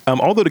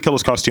 Although the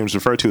killer's costume is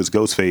referred to as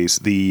Ghostface,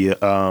 the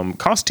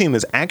costume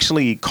is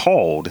actually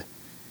called.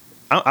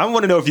 I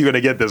want to know if you're going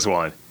to get this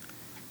one.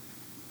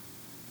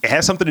 It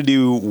has something to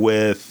do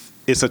with.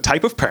 It's a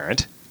type of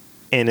parent,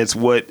 and it's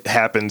what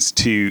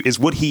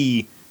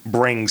he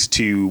brings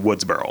to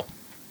Woodsboro.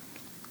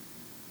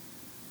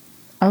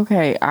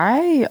 Okay,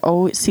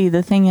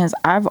 the thing is,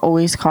 I've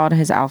always called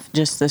his outfit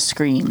just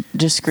Scream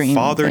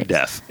Father face.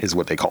 Death is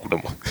what they called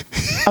him.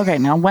 Okay,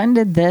 now when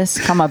did this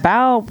come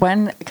about?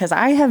 Because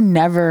I have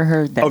never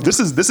heard that. Oh, this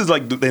is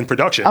like in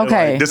production.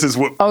 Okay, like, this is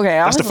what. Okay,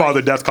 that's the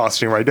Father Death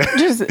costume right there.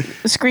 Just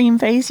Scream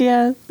face,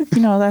 yeah.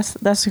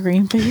 That's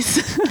Scream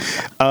face.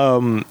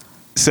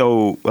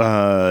 So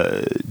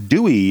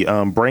Dewey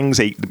brings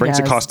a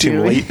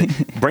costume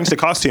brings the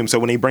costume. So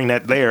when they bring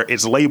that there,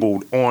 it's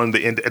labeled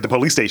at the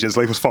police station. It's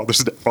labeled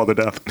Father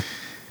Death.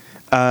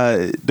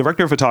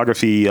 Director of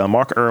photography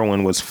Mark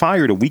Irwin was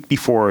fired a week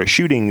before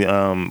shooting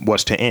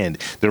was to end.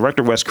 The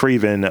director Wes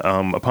Craven,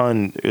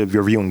 upon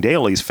reviewing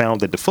dailies,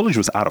 found that the footage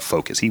was out of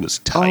focus. He was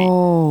tight.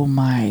 Oh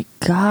my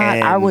God!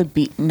 I would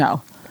be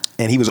no.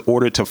 And he was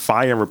ordered to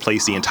fire and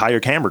replace the entire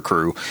camera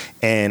crew.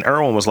 And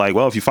Irwin was like,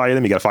 well, if you fire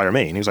them, you got to fire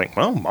me. And he was like,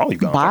 well, all you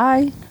got.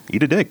 Bye.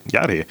 Eat a dick.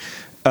 Get out of here.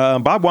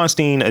 Bob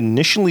Weinstein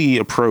initially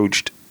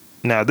approached.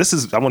 Now,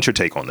 I want your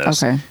take on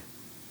this. Okay.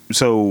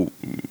 So,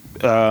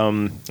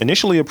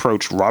 initially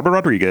approached Robert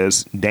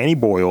Rodriguez, Danny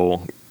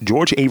Boyle,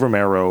 George A.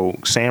 Romero,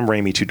 Sam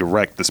Raimi to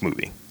direct this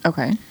movie.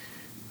 Okay.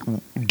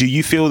 Do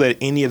you feel that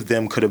any of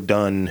them could have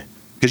done,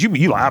 because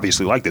you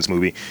obviously like this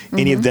movie,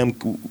 any of them,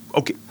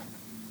 okay.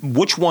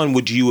 Which one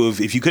would you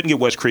have, if you couldn't get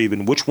Wes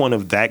Craven, which one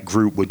of that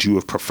group would you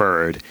have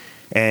preferred?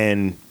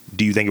 And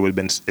do you think it would have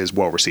been as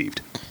well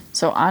received?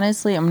 So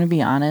honestly, I'm going to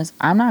be honest.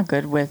 I'm not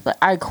good with,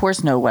 I of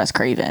course know Wes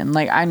Craven.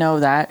 Like, I know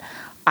that.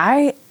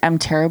 I am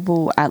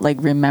terrible at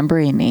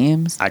remembering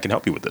names. I can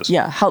help you with this.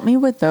 Yeah, help me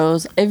with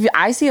those. If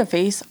I see a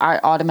face, I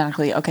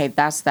automatically, okay,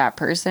 that's that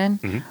person.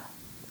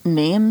 Mm-hmm.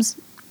 Names?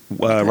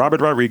 Robert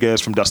Rodriguez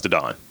from Dusk to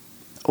Dawn.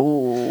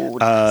 Oh,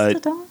 Dusk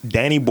to Dawn?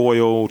 Danny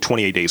Boyle,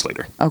 28 Days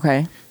Later.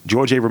 Okay.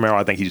 George A. Romero,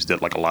 I think he just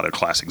did a lot of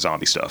classic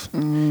zombie stuff.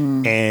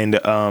 And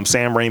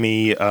Sam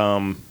Raimi,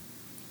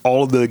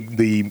 all of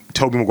the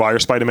Tobey Maguire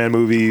Spider-Man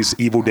movies,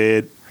 Evil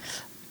Dead.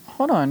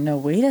 Hold on, no,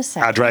 wait a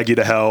second. I Drag You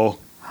to Hell.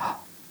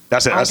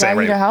 That's it. That's Sam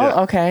Raimi.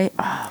 Yeah. Okay.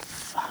 Oh,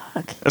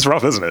 fuck. That's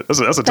rough, isn't it? That's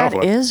a tough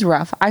one. That is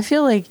rough. I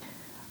feel like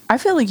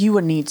you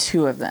would need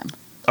two of them.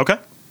 Okay.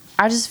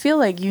 I just feel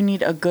like you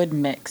need a good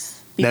mix.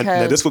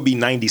 Now, this would be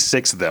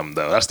 96 of them,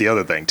 though. That's the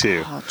other thing,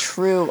 too. Oh,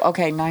 true.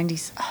 Okay, 90.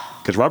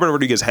 Because Robert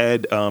Rodriguez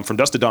had From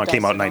Dusk to Dawn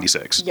came out in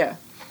 96. Yeah.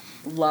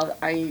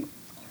 Me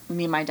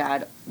and my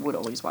dad would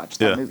always watch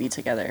that movie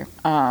together.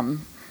 I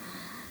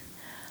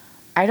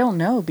don't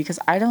know, because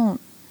I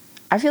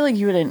feel like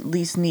you would at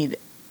least need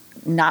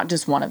not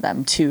just one of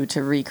them, two,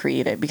 to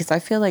recreate it, because I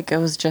feel like it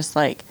was just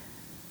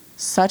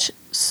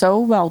so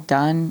well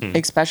done,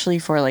 especially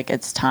for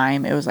its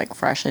time. It was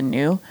fresh and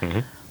new.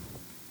 Mm-hmm.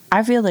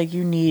 I feel like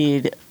you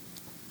need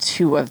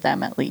two of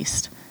them at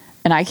least.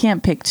 And I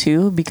can't pick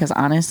two because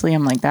honestly,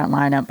 I'm that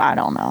lineup. I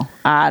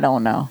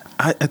don't know.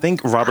 I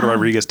think Robert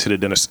Rodriguez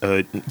did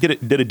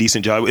a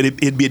decent job.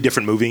 It'd be a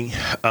different movie.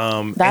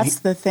 That's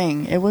the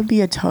thing. It would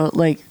be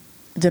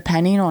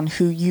depending on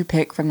who you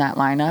pick from that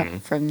lineup,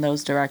 from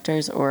those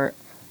directors, or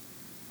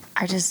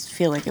I just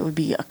feel like it would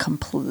be a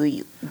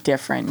completely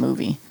different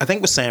movie. I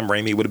think with Sam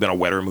Raimi, it would have been a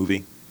wetter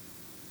movie.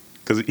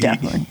 Because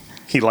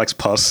he likes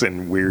pus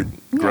and weird,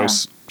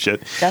 gross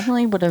shit.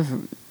 Definitely would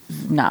have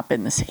not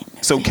been the same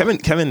movie. So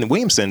Kevin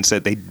Williamson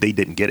said they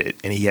didn't get it,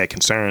 and he had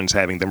concerns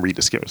having them read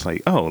the script.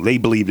 It's they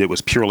believed it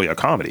was purely a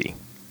comedy.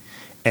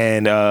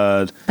 And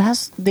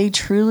they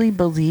truly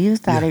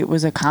believed that it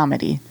was a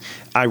comedy.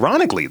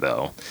 Ironically,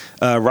 though,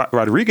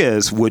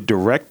 Rodriguez would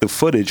direct the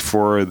footage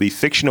for the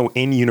fictional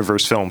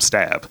in-universe film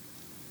Stab.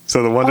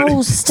 So the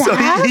one Stab? So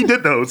he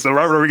did those. So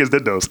Robert Rodriguez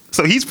did those.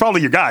 So he's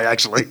probably your guy,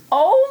 actually.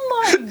 Oh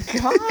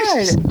my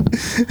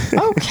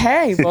God.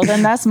 Okay, well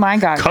then that's my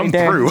guy. Come right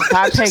there. through.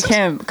 I pick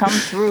him. Come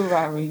through,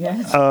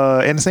 Rodriguez.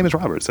 And the same as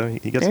Robert, so he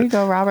gets There you it.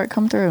 go, Robert.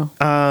 Come through.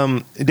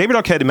 David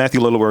Arquette and Matthew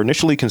Lillard were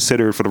initially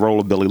considered for the role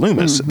of Billy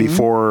Loomis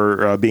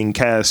before being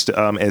cast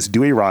as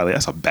Dewey Riley.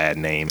 That's a bad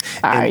name.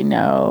 I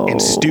know.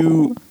 And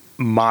Stu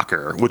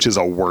Mocker, which is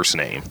a worse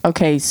name.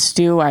 Okay,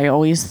 Stu.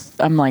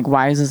 I'm like,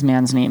 why is this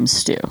man's name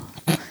Stu?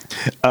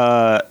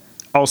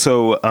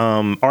 Also,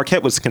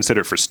 Arquette was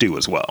considered for Stu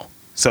as well.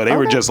 So they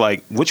were just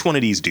like, which one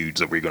of these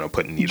dudes are we going to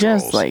put in these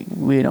roles? Just like,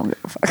 we don't give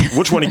a fuck.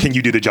 Which one can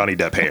you do the Johnny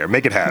Depp hair?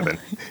 Make it happen.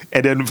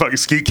 And then fucking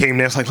Skeet came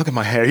there. It's like, look at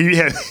my hair. He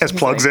has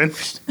plugs in.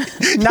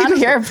 Not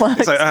hair plugs.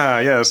 It's like,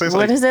 yeah. So it's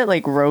What like, is it,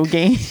 like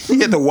Rogaine? he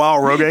had the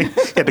wild Rogaine.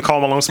 He had the Karl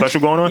Malone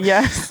special going on.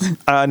 Yes.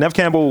 Nev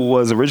Campbell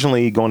was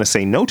originally going to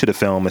say no to the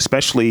film,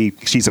 especially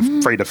she's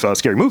afraid of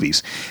scary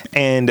movies.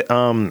 And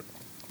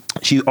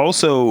she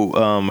also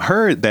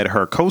heard that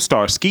her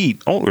co-star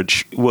Skeet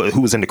Ulrich, who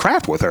was in The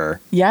Craft with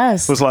her,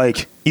 Yes. was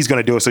like, he's going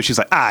to do it. So she's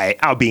like, all right,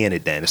 I'll be in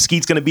it then. If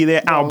Skeet's going to be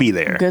there, I'll be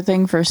there. Good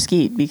thing for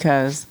Skeet,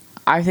 because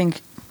I think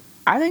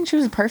she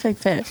was a perfect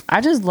fit. I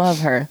just love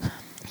her.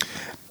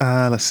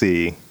 Let's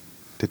see.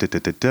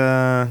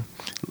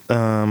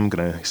 I'm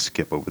going to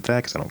skip over that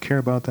because I don't care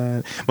about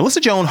that. Melissa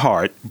Joan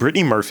Hart,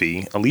 Brittany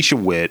Murphy, Alicia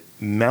Witt,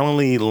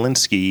 Melanie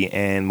Linsky,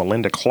 and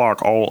Melinda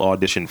Clark all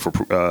auditioned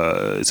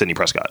for Sidney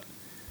Prescott.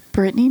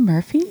 Brittany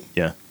Murphy?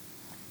 Yeah.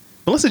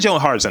 Melissa Joan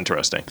Hart is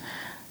interesting.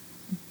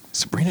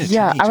 Sabrina.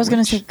 Yeah, I was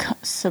going to Witch. say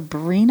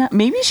Sabrina.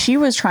 Maybe she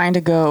was trying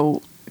to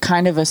go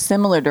kind of a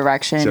similar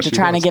direction Yes, to she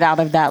trying was. to get out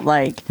of that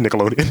like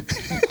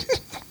Nickelodeon.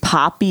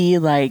 poppy,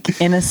 like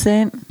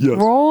innocent Yes.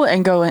 role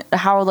and go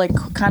how like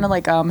kind of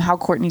like how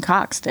Courtney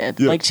Cox did.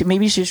 Yeah. Like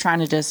maybe she was trying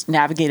to just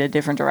navigate a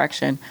different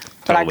direction,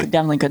 but Totally. I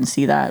definitely couldn't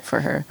see that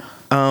for her.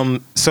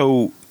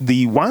 So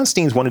the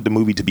Weinsteins wanted the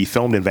movie to be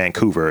filmed in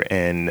Vancouver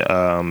and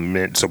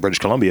so British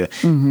Columbia,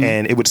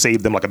 and it would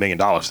save them like $1 million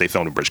if they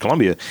filmed in British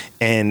Columbia.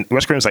 And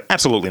Wes Craven's like,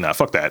 absolutely not.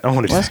 Fuck that. I don't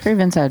want to do Wes that.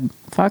 Craven said,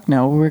 "Fuck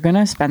no, we're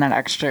gonna spend that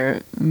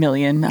extra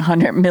million,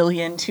 100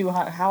 million,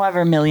 200,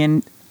 however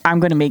million. I'm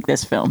gonna make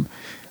this film."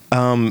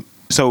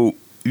 So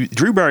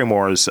Drew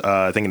Barrymore's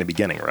thing in the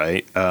beginning,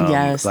 right?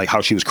 Yes. Like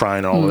how she was crying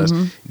and all of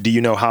this. Do you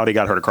know how they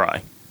got her to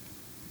cry?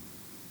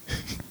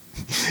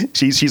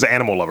 She's an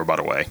animal lover, by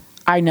the way.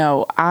 I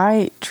know.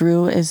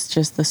 Drew is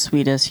just the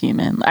sweetest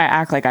human. I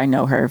act like I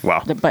know her.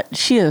 Wow. But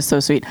she is so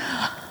sweet.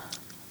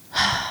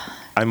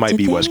 I might Did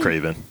be they- Wes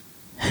Craven.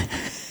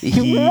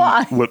 He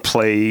Why? would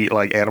play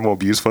like animal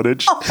abuse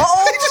footage. Oh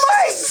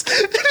my!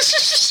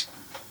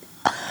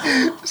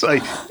 It's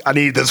like, I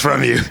need this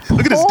from you.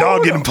 Look at this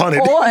dog getting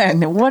punted.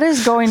 On. What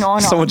is going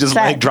on? Someone on just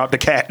set? like dropped a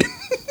cat.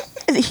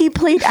 He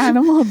played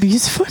animal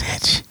abuse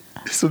footage.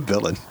 It's a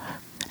villain.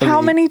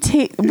 How many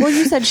take? Well,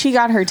 you said she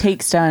got her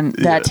takes done.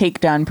 That Yeah. take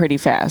done pretty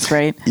fast,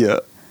 right? Yeah.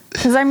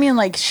 Because I mean,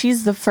 like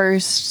she's the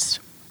first.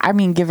 I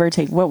mean, give or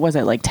take. What was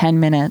it? Like 10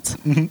 minutes,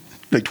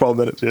 Like 12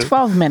 minutes. Yeah.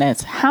 12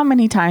 minutes. How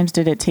many times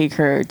did it take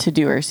her to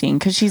do her scene?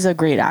 Because she's a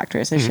great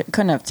actress. It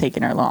couldn't have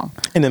taken her long.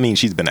 And I mean,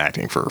 she's been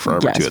acting for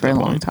forever Yes, too at for a that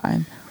long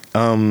point.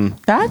 time.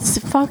 That's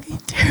fucking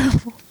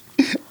terrible.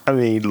 I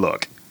mean,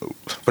 look,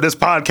 for this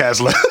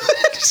podcast, look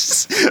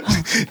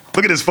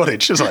at this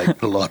footage. Just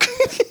like, look,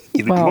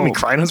 you want me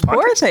crying on this Poor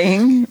podcast?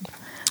 thing.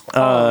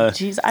 Oh,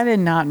 jeez, I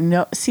did not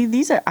know. See,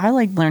 I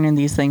like learning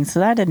these things,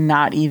 so I did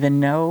not even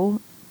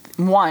know.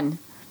 One,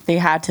 they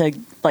had to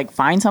like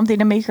find something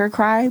to make her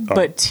cry,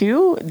 but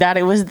two, that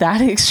it was that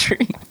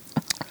extreme.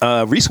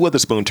 Reese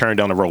Witherspoon turned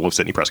down the role of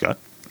Sidney Prescott.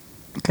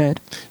 Good.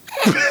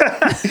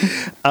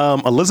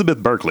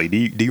 Elizabeth Berkley. Do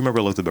you remember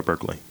Elizabeth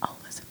Berkley?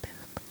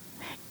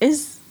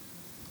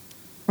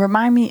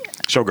 Remind me.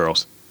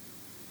 Showgirls.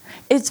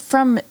 It's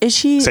from. Is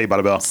she? Saved by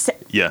the Bell.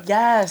 Yeah.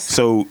 Yes.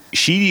 So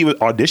she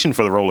auditioned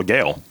for the role of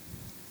Gail.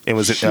 And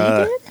was She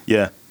did?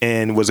 Yeah,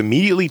 and was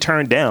immediately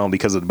turned down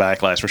because of the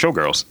backlash from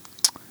Showgirls.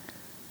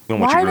 We don't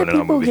want you Why do ruining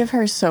our people movie. give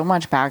her so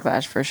much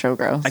backlash for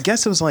Showgirls? I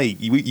guess it was like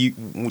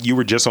you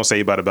were just on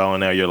Saved by the Bell,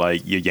 and now you're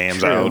like your yams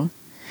True. out.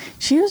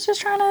 She was just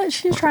trying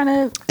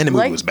to. And the movie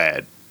like, was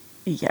bad,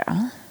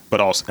 Yeah.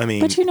 but also I mean,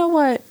 But you know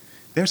what?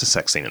 there's a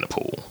sex scene in the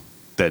pool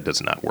that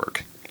does not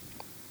work.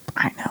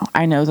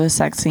 I know the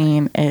sex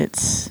scene.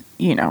 It's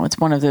it's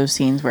one of those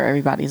scenes where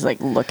everybody's like,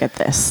 "Look at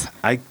this."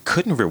 I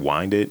couldn't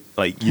rewind it.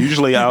 Like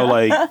usually, I'll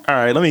like, all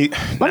right, let me see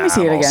it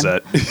I'm all again.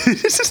 set.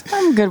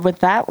 I'm good with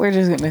that. We're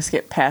just gonna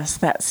skip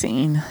past that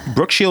scene.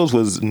 Brooke Shields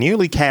was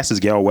nearly cast as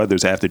Gail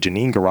Weathers after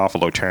Janine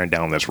Garofalo turned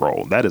down this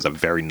role. That is a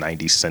very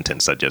 90s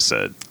sentence I just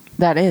said.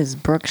 That is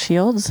Brooke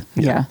Shields.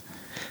 Yeah.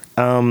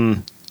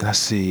 Let's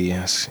see.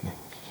 Yes.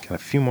 Got a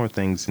few more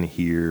things in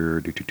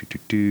here.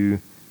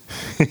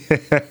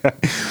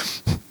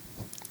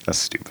 That's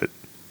stupid.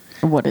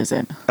 What is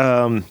it?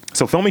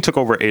 So filming took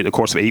over a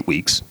course of 8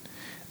 weeks.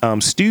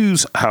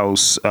 Stu's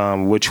house,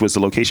 which was the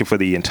location for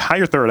the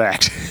entire third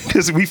act,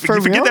 because you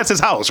forget real? that's his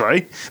house,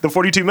 right? The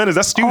 42 minutes,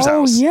 that's Stu's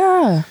house. Oh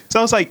yeah. So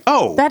I was like,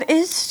 oh, That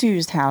is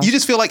Stu's house. you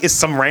just feel like it's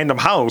some random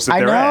house that I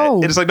they're know. at.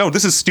 And it's like, no,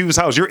 this is Stu's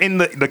house. You're in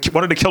the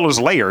one of the killer's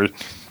lair.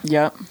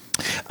 Yep.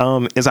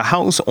 is a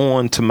house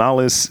on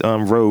Tamales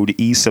Road,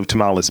 east of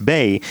Tamales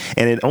Bay,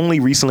 and it only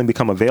recently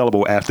become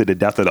available after the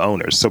death of the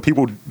owners. So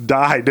people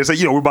died. They said,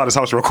 we bought this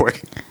house real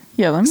quick.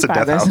 Yeah, let me It's a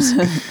buy death this.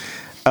 house.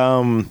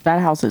 That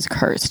house is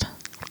cursed.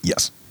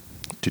 Yes.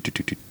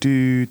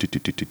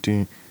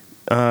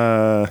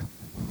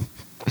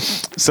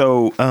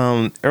 So,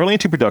 early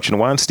into production,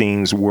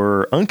 Weinsteins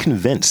were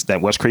unconvinced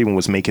that Wes Craven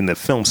was making the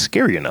film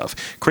scary enough.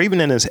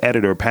 Craven and his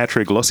editor,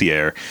 Patrick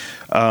Lussier,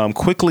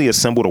 quickly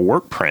assembled a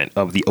work print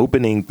of the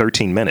opening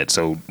 13 minutes,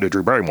 so the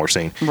Drew Barrymore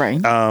scene, Right.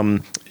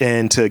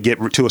 and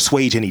to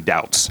assuage any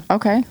doubts.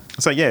 Okay.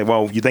 It's like, yeah,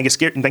 well, you think it's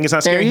scary? You think it's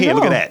not scary? There you Here,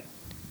 look at go. that.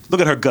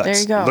 Look at her guts. There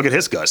you go. Look at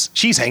his guts.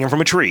 She's hanging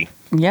from a tree.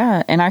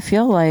 Yeah, and I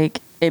feel like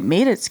it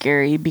made it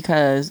scary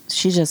because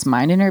she's just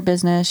minding her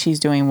business. She's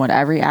doing what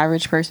every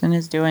average person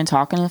is doing,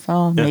 talking on the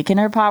phone, Yeah. making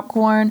her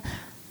popcorn.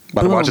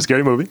 About to watch a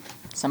scary movie.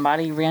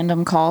 Somebody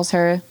random calls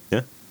her.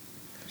 Yeah.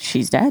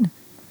 She's dead.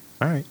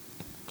 All right.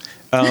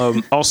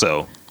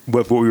 Also,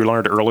 with what we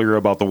learned earlier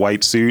about the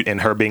white suit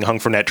and her being hung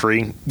from that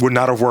tree, would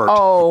not have worked.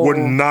 Oh. Would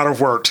not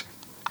have worked.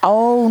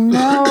 Oh,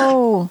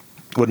 no.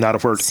 Would not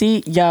have worked.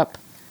 See, yup.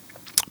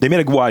 They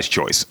made a wise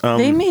choice.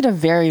 They made a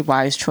very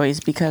wise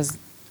choice because,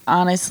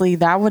 honestly,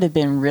 that would have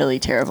been really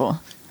terrible.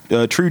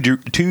 Two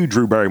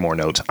Drew Barrymore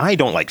notes. I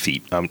don't like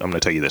feet. I'm going to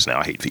tell you this now.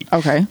 I hate feet.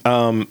 Okay.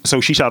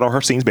 So she shot all her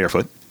scenes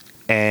barefoot,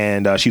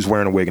 and she's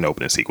wearing a wig in the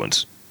opening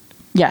sequence.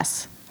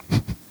 Yes.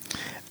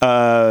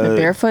 The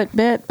barefoot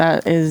bit,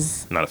 that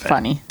is Not a fan.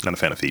 funny. Not a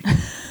fan of feet.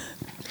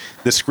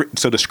 The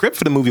script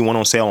for the movie went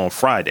on sale on a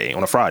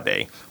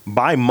Friday.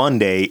 By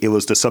Monday, it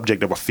was the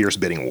subject of a fierce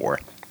bidding war.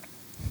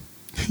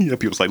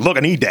 People's like, look, I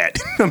need that.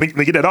 Let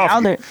me get that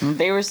off. Now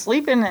they were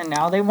sleeping and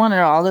now they want it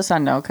all of a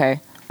sudden. Okay.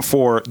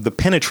 For the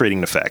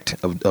penetrating effect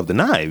of the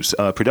knives,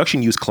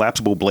 production used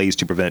collapsible blades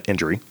to prevent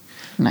injury.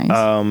 Nice.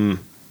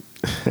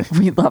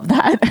 We love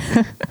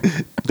that.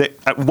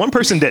 One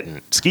person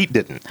didn't. Skeet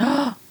didn't.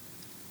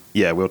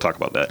 Yeah, we'll talk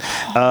about that.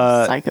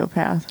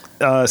 Psychopath.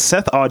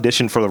 Seth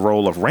auditioned for the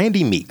role of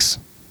Randy Meeks.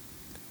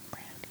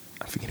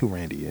 I forget who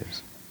Randy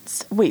is.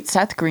 Wait,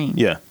 Seth Green.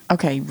 Yeah.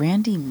 Okay,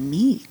 Randy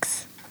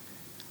Meeks.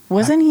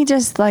 Wasn't he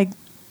just like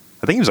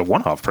I think he was a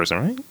one-off person,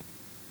 right?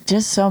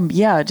 just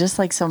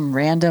like some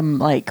random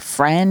like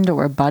friend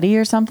or buddy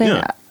or something?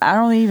 Yeah. I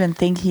don't even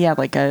think he had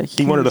like a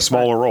He wanted a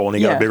smaller role, and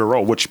he got Yeah. a bigger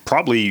role, which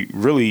probably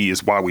really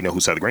is why we know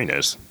who Seth Green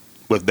is.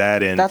 With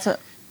that,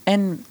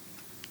 and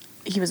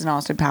he was in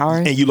Austin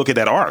Powers. And you look at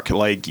that arc,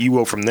 like you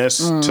go from this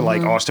to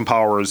like Austin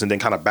Powers, and then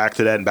kind of back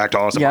to that and back to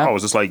Austin Yep.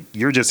 Powers. It's like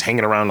you're just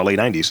hanging around in the late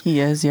 '90s. He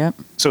is, yep.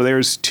 So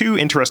there's two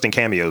interesting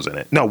cameos in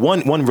it. No,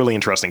 one really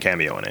interesting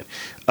cameo in it.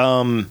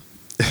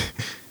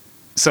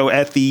 So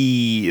at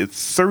the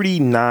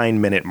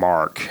 39-minute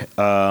mark,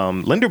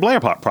 Linda Blair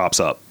pops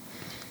up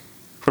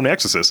from The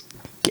Exorcist.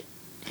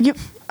 You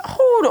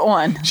hold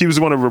on. She was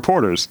one of the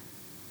reporters,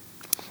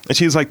 and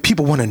she was like,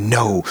 "People want to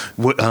know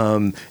what,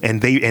 and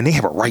they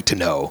have a right to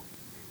know."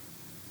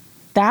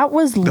 That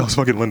was That was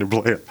fucking Linda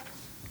Blair.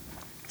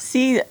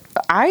 See,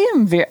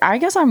 I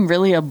guess I'm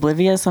really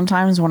oblivious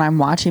sometimes when I'm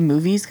watching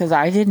movies because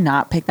I did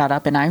not pick that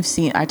up, and I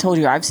told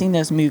you I've seen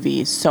this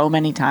movie so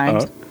many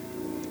times.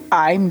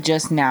 I'm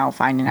just now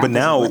finding out But this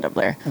is now, Linda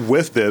Blair.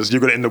 with this,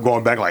 you're going to end up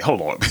going back like, hold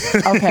on.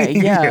 Okay,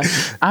 yeah.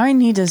 I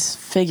need to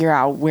figure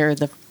out where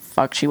the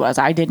fuck she was.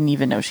 I didn't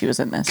even know she was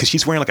in this. Because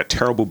she's wearing like a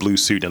terrible blue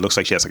suit, and it looks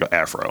like she has like an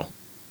afro.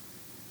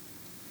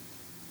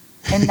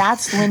 And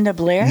that's Linda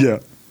Blair? Yeah.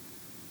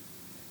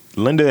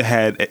 Linda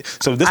had...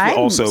 So this will I'm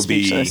also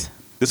speechless.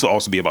 This will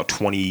also be about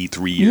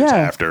 23 years Yeah.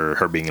 after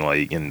her being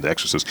like in The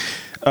Exorcist.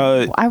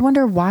 I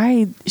wonder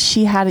why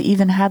she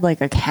even had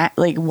like a cat.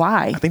 Like,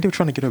 why? I think they were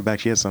trying to get her back.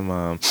 She had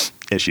some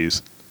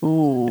issues.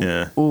 Ooh.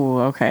 Yeah.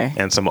 Ooh, okay.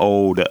 And some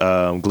old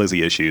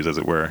glizzy issues, as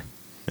it were.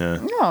 Yeah.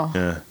 Oh.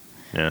 Yeah.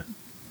 Yeah.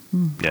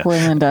 Yeah. Poor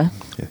Linda.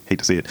 Hate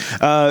to see it.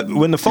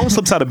 When the phone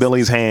slips out of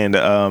Billy's hand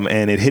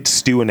and it hits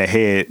Stu in the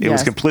head, it was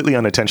Yes. completely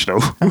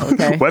unintentional.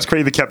 okay. Wes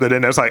Craven kept it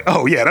in there. It's like,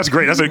 oh, yeah, that's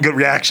great. That's a good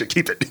reaction.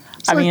 Keep it.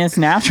 I mean, it's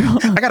natural.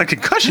 I got a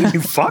concussion,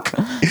 you fuck.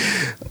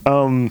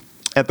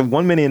 At the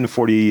 1 minute and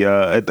 40,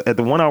 at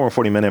the 1 hour and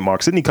 40 minute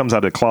mark, Sidney comes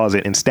out of the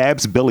closet and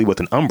stabs Billy with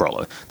an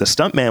umbrella. The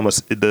stuntman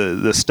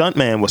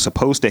was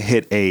supposed to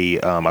hit a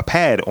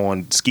pad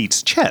on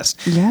Skeet's chest.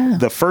 Yeah.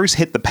 The first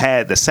hit the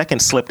pad, the second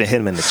slipped and hit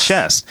him in the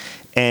chest.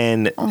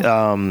 And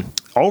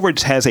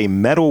Ulrich has a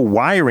metal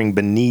wiring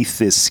beneath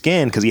his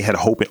skin because he had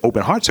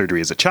open heart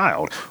surgery as a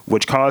child,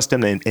 which caused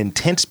him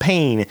intense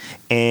pain,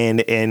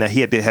 and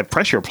he had to have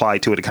pressure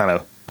applied to it to kind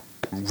of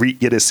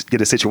get his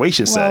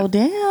situation set. Well,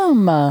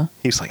 damn.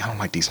 He was like, I don't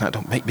like these.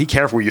 Be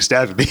careful where you're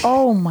stabbing me.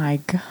 Oh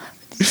my god.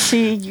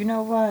 See, you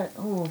know what?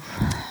 Ooh.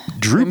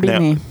 Drew. Couldn't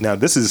be me. Now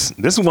this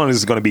one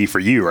is going to be for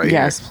you right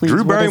Yes, here. please. Drew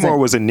What is Barrymore it?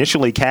 was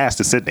initially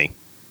cast as Sidney.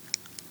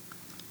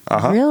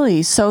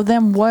 Really? So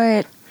then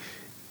what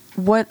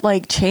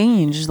like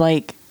changed?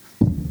 Like,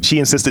 She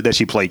insisted that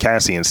she play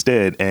Cassie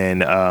instead,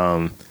 and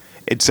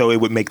so it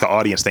would make the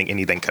audience think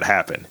anything could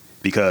happen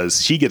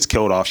because she gets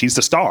killed off. She's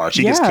the star.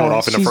 She gets killed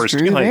off in the she's first.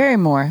 Drew Like,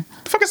 Barrymore.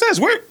 the fuck is this?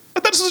 I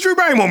thought this was a Drew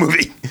Barrymore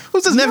movie.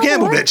 Who's this Nev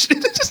Campbell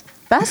bitch?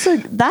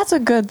 That's a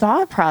good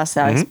thought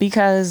process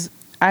because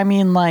I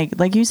mean,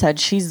 like you said,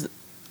 she's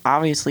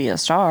obviously a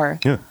star.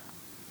 Yeah.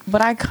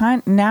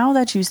 But now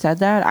that you said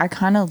that, I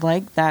kind of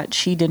like that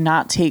she did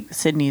not take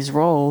Sydney's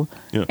role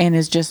and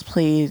is just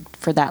played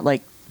for that,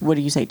 like, what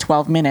do you say,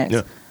 12 minutes?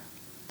 Yeah.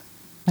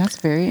 That's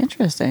very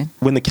interesting.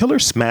 When the killer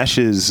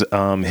smashes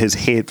his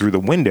head through the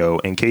window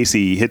and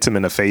Casey hits him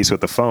in the face with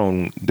the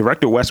phone,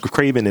 director Wes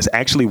Craven is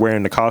actually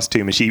wearing the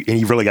costume and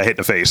he really got hit in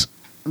the face.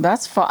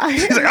 That's fine.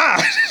 He's like,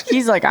 ah!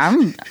 He's like,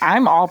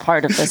 I'm all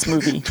part of this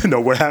movie.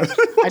 No, what happened?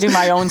 I do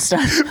my own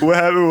stuff. What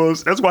happened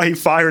was, that's why he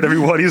fired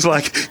everyone. He's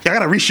like, y'all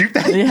gotta reshoot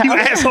that, you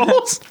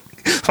assholes.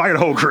 Fired the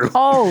whole crew.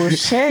 Oh,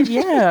 shit,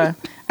 yeah.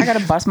 I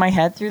gotta bust my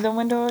head through the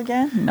window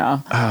again?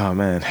 No. Oh,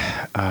 man.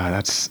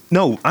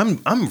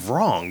 I'm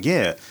wrong.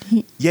 Yeah.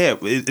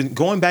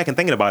 Going back and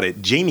thinking about it,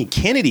 Jamie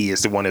Kennedy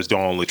is the one that's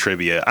doing all the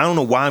trivia. I don't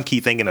know why I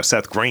keep thinking of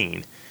Seth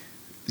Green.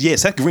 Yeah,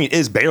 Seth Green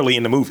is barely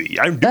in the movie.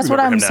 That's what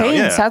I'm saying.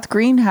 Yeah. Seth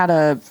Green had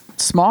a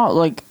small,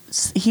 like,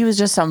 he was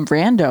just some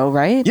rando,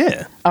 right?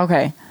 Yeah.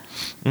 Okay.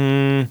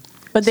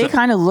 But they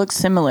kind of look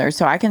similar,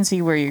 so I can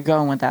see where you're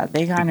going with that.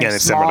 They kind of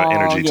small. Similar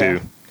energy, too.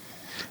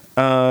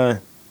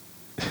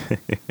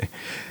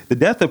 The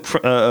death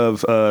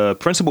of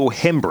Principal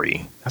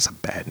Hembry, that's a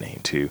bad name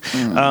too,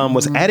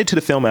 was added to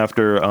the film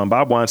after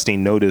Bob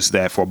Weinstein noticed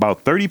that for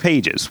about 30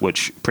 pages,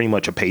 which pretty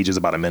much a page is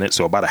about a minute,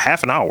 so about a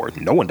half an hour,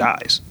 no one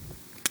dies.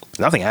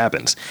 Nothing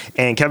happens.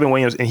 And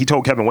he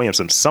told Kevin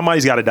Williamson,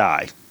 somebody's got to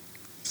die.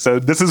 So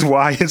this is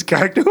why his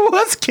character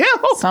was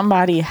killed.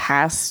 Somebody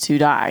has to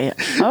die.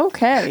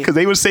 Okay. Because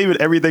they were saving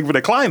everything for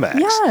the climax.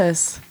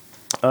 Yes.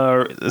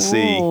 Let's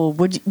see.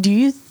 Do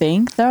you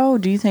think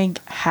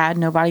had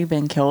nobody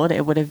been killed,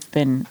 it would have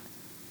been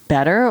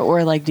better?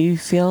 Or like, do you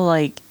feel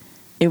like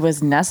it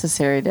was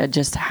necessary to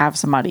just have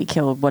somebody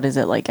killed? What is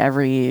it, like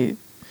every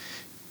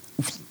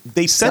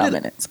they set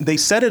minutes? They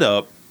set it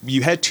up.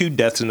 You had 2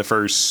 deaths in the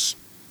first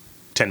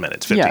 10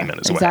 minutes, 15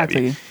 minutes, what have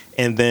you.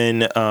 And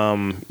then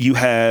you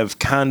have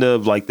kind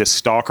of like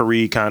this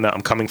stalkery kind of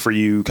I'm coming for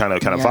you kind of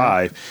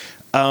vibe.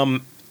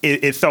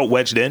 It felt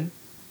wedged in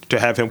to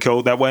have him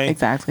killed that way.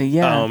 Exactly,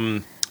 yeah.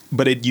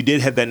 But you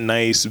did have that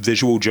nice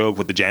visual joke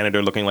with the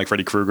janitor looking like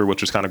Freddy Krueger,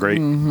 which was kind of great.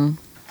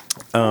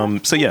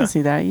 So yeah. I can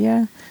see that,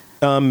 yeah.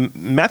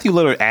 Matthew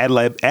Lillard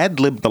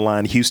ad-libbed the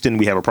line, Houston,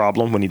 we have a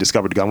problem, when he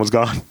discovered the gun was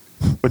gone,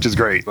 which is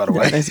great, by the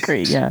way. That's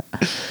great, yeah.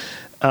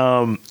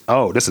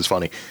 This is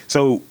funny.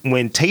 So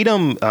when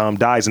Tatum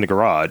dies in the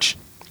garage,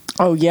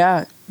 oh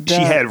yeah,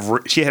 she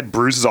had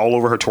bruises all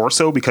over her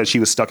torso because she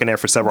was stuck in there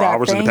for several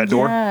hours in the pet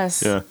door.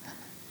 Yes. Yeah.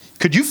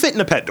 Could you fit in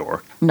a pet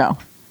door? No.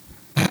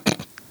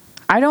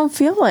 I don't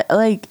feel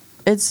like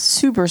it's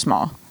super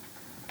small.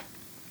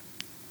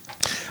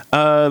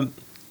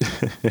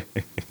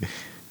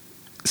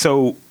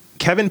 So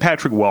Kevin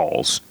Patrick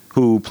Walls,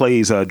 who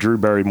plays Drew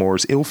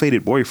Barrymore's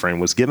ill-fated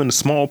boyfriend, was given a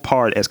small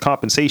part as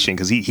compensation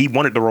because he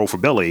wanted the role for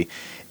Billy,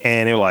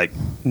 and they were like,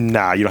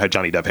 nah, you don't have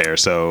Johnny Depp hair,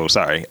 so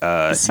sorry.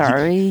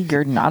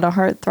 You're not a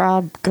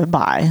heartthrob.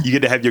 Goodbye. You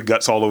get to have your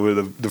guts all over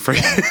the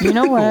freaking You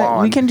know what?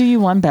 lawn. We can do you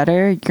one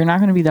better. You're not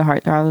going to be the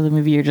heartthrob of the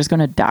movie. You're just going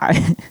to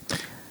die.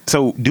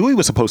 So Dewey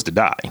was supposed to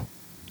die.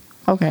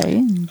 Okay.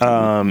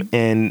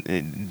 And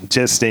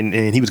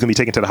he was going to be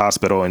taken to the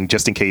hospital, and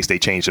just in case they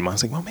changed him, I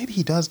was like, well, maybe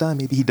he does die,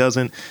 maybe he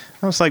doesn't.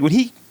 I was like, when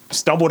he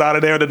stumbled out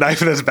of there with a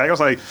knife in his back, I was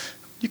like,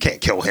 you can't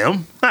kill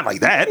him. Not like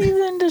that. He's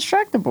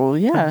indestructible,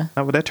 yeah.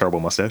 Not with that terrible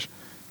mustache.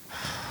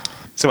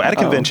 So at a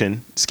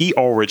convention, Skeet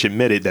Ulrich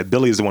admitted that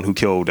Billy is the one who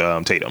killed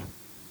Tatum.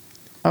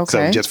 Okay.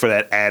 So just for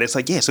that ad, it's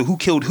like, yeah, so who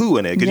killed who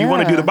in it? Because you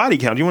want to do the body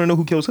count. You want to know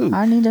who kills who.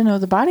 I need to know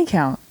the body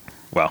count.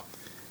 Well,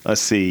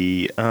 let's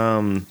see.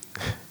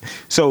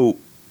 So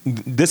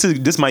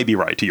this might be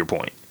right to your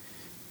point.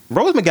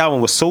 Rose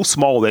McGowan was so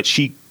small that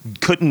she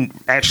couldn't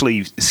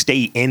actually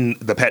stay in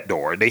the pet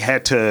door. They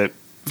had to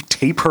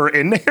tape her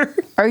in there.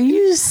 Are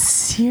you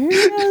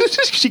serious?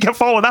 She kept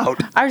falling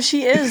out.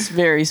 She is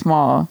very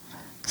small.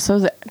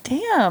 So,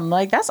 damn,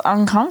 like, that's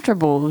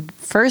uncomfortable.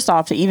 First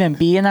off, to even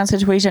be in that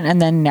situation,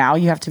 and then now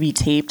you have to be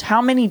taped.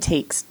 How many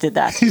takes did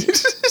that take?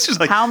 It's just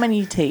like, how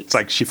many takes? It's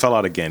like she fell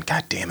out again.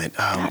 God damn it.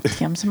 God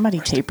damn, somebody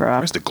tape her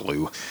up. Where's the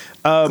glue?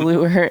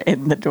 Glue her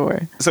in the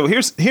door. So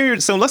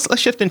so let's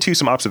shift into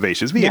some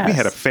observations. We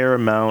had a fair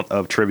amount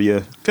of trivia.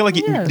 Do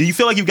you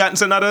feel like you've gotten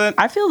something out of that?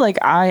 I feel like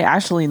I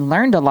actually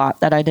learned a lot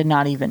that I did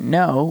not even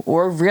know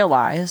or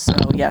realize. So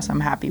yes,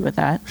 I'm happy with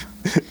that.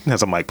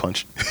 That's a mic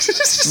punch.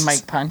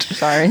 Mic punch.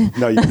 Sorry.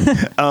 No.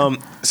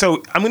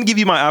 So I'm going to give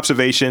you my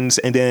observations,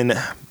 and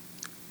then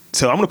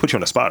so I'm going to put you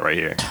on the spot right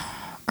here.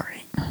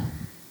 Great.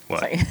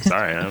 What?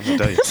 Sorry, I don't know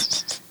what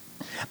to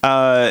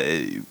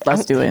tell you.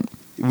 Let's do it.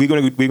 We're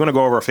gonna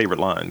go over our favorite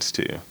lines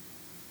too.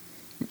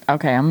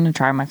 Okay, I'm gonna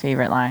try my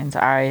favorite lines.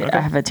 I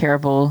have a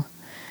terrible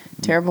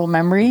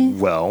memory.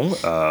 Well,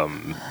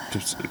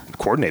 just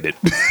coordinate it.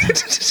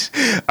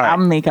 Right. I'll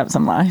make up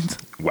some lines.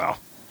 Wow.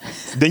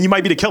 Then you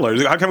might be the killer.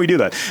 How can we do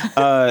that?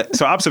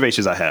 So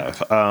observations I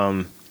have.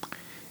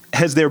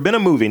 has there been a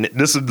movie, and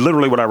this is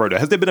literally what I wrote down,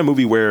 has there been a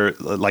movie where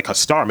like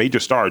a major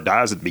star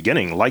dies at the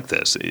beginning like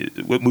this?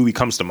 What movie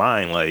comes to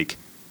mind? Like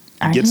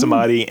you get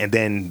somebody and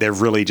then they're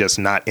really just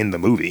not in the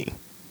movie.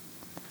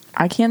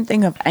 I can't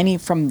think of any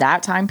from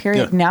that time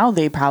period. Yeah. Now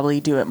they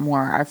probably do it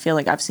more. I feel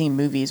like I've seen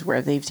movies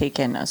where they've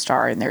taken a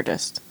star and they're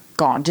just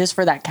gone just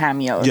for that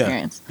cameo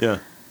appearance. Yeah.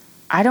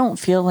 I don't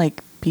feel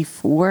like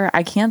before,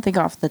 I can't think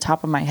off the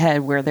top of my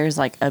head where there's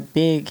like a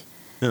big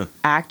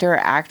actor or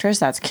actress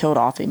that's killed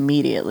off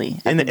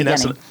immediately at the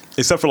that's beginning.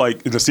 except for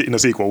like in the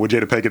sequel where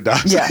Jada Pinkett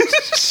dies. Yeah.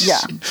 Yeah.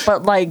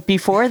 But like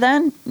before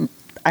then,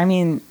 I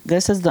mean,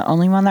 this is the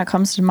only one that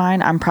comes to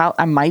mind.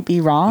 I might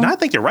be wrong. No, I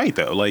think you're right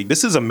though. Like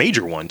this is a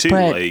major one too.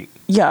 But like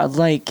yeah,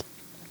 like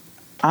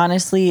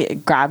honestly,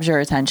 it grabs your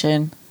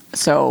attention.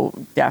 So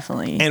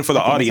definitely. and for the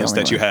I think it's audience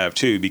only that you one. have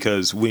too,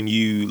 because when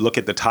you look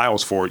at the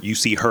tiles for it, you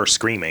see her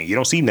screaming. You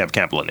don't see Neve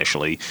Campbell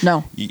initially.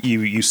 No.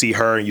 You see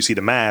her and you see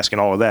the mask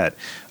and all of that.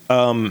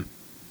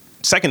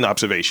 Second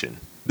observation.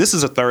 This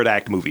is a third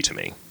act movie to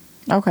me.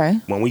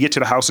 Okay. When we get to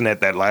the house in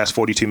that last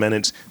 42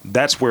 minutes,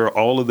 that's where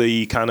all of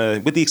the kind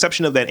of, with the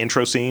exception of that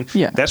intro scene,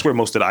 that's where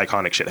most of the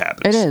iconic shit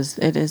happens. It is.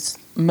 It is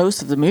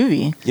most of the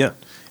movie. Yeah.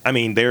 I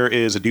mean, there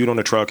is a dude on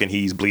the truck and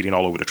he's bleeding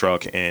all over the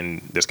truck and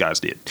this guy's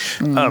dead.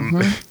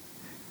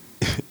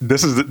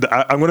 This is,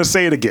 I'm going to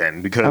say it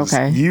again because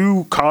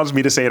you caused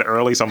me to say it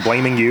early, so I'm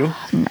blaming you.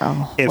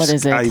 No. What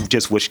is it? I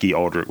just wish Skeet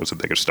Ulrich was a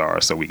bigger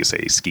star so we could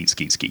say skeet,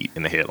 skeet, skeet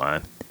in the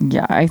headline.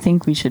 Yeah, I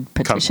think we should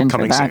petition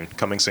for that.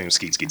 Coming soon,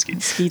 skeet, skeet,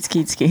 skeet. Skeet,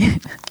 skeet,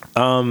 skeet.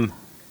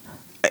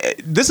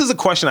 This is a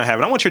question I have,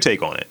 and I want your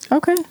take on it.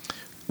 Okay.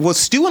 Was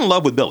Stu in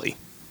love with Billy?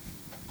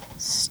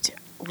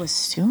 Was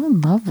Stu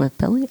in love with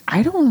Billy?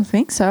 I don't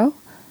think so.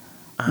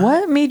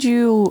 What made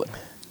you...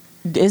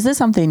 Is this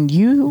something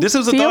you This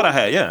is a feel? thought I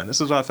had, yeah. This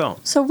is what I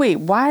felt. So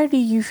wait, why do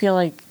you feel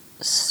like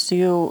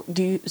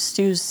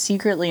Stu's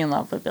secretly in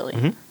love with Billy?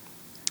 Mm-hmm.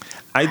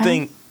 I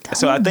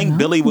think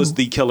Billy was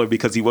the killer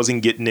because he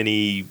wasn't getting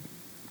any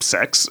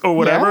sex or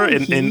whatever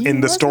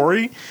in the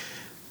story.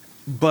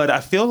 But I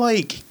feel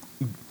like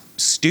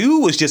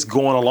Stu was just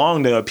going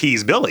along to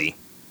appease Billy.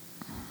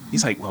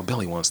 He's like, well,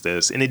 Billy wants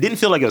this. And it didn't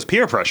feel like it was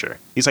peer pressure.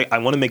 He's like, I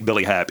want to make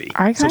Billy happy.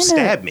 So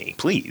stab me,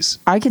 please.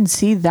 I can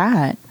see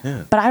that.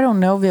 Yeah. But I don't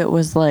know if it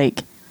was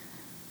like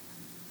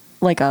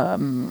a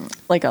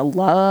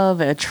love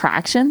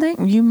attraction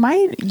thing. You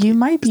might be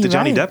It's the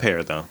Johnny right. Depp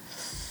hair, though.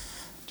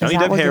 Johnny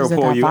Depp hair will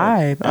pull you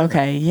vibe. in.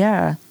 Okay,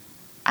 yeah.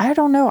 I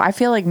don't know. I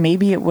feel like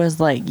maybe it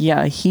was like,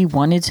 yeah, he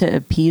wanted to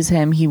appease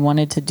him. He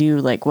wanted to do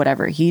like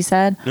whatever he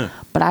said. Yeah.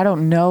 But I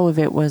don't know if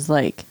it was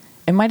like,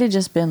 it might have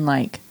just been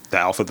like. The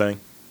alpha thing?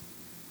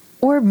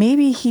 Or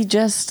maybe he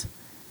just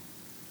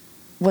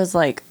was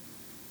like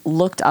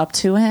looked up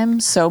to him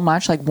so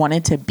much, like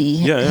wanted to be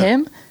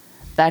him,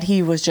 that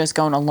he was just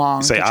going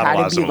along to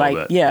try to be like,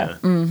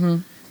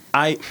 Mm-hmm.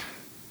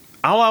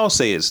 All I'll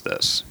say is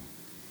this.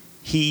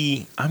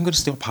 I'm going to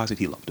still posit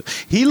he loved him.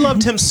 He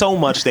loved him so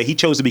much that he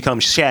chose to become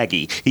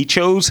Shaggy. He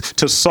chose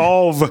to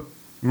solve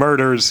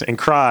murders and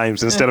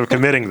crimes instead of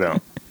committing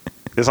them.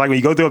 It's like when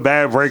you go through a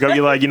bad breakup,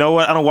 you're like, you know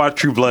what? I don't watch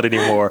True Blood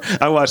anymore.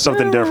 I watch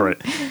something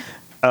different.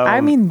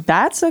 I mean,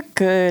 it's a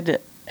good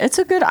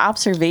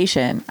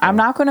observation. I'm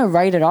not going to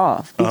write it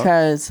off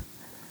because,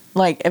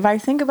 like, if I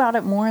think about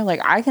it more,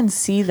 like, I can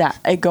see that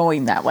it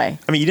going that way.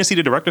 I mean, you didn't see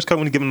the director's cut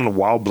when he giving him a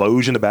wild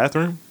blowge in the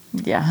bathroom?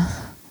 Yeah.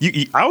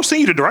 I'll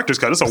send you the director's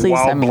cut. It's a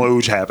wild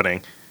blowge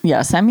happening.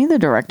 Yeah, send me the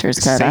director's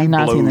cut. I've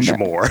not seen the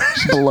more.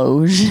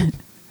 Blowge.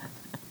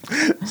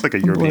 It's like a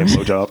European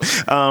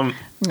blowjob.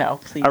 No,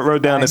 please. I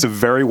wrote down it's a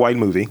very white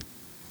movie.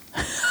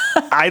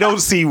 I don't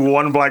see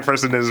one black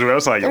person in this movie. I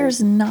was like,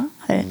 there's not.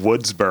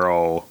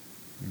 Woodsboro,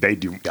 they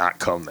do not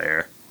come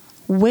there.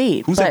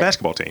 Wait, who's that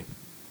basketball team?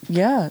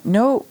 Yeah,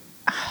 no,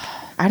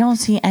 I don't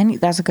see any.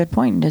 That's a good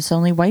point. It's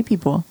only white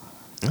people.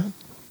 They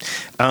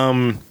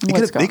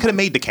could have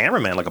made the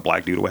cameraman like a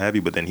black dude or what have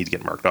you, but then he's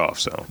getting marked off.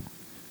 So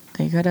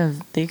they could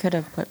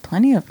have put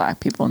plenty of black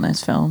people in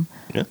this film.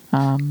 Yeah.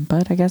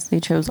 But I guess they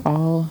chose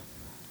all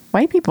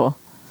white people.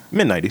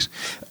 Mid-90s.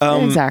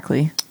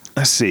 Exactly.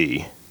 Let's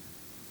see.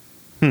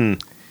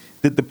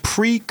 The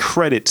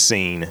pre-credit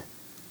scene.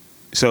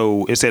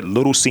 So it's that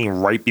little scene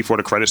right before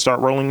the credits start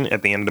rolling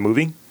at the end of the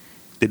movie.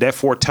 Did that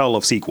foretell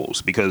of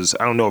sequels? Because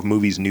I don't know if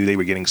movies knew they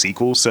were getting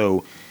sequels.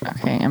 So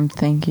okay, I'm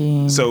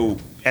thinking. So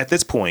at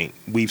this point,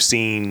 we've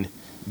seen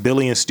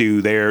Billy and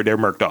Stu. They're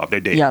murked off. They're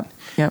dead.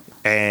 Yep.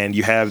 And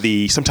you have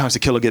sometimes the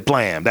killer get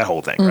blamed. That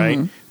whole thing, right?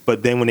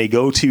 But then when they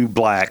go to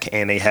black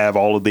and they have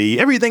all of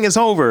everything is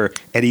over,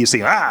 and you see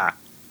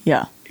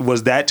Yeah.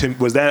 Was that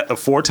a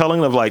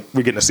foretelling of like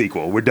we're getting a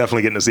sequel? We're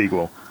definitely getting a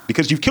sequel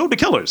because you've killed the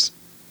killers.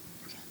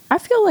 I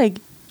feel like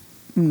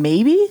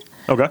maybe.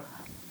 Okay.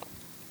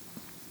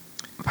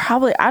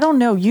 Probably. I don't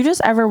know. You just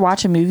ever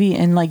watch a movie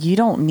and like you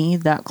don't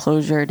need that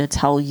closure to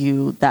tell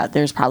you that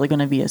there's probably going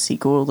to be a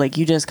sequel. Like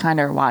you just kind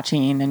of are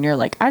watching and you're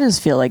like, I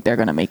just feel like they're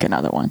going to make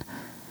another one.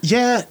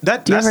 Yeah. Do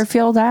you ever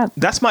feel that?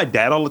 That's my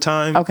dad all the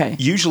time. Okay.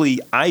 Usually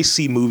I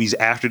see movies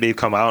after they've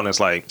come out and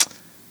it's like,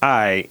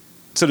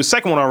 So the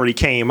second one already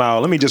came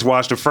out. Let me just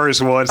watch the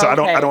first one, so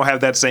Okay. I don't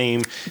have that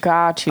same.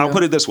 Got you. I'll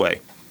put it this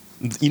way.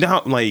 You know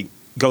how like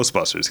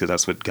Ghostbusters, because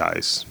that's what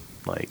guys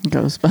like.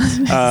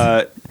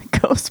 Ghostbusters.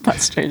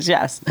 Ghostbusters,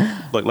 yes.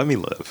 Look, let me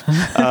live.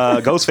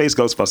 Ghostface,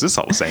 Ghostbusters, it's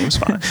all the same. It's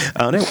fine.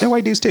 They're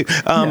white dudes too.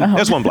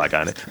 There's one black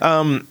guy in it.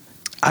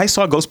 I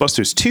saw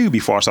Ghostbusters 2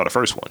 before I saw the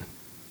first one.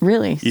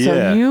 Really?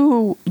 Yeah.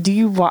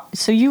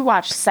 So you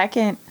watched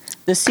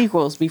the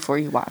sequels before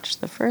you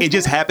watched the first? It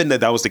just happened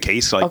that was the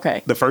case. Like,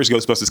 Okay. The first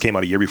Ghostbusters came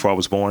out a year before I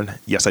was born.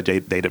 Yes, I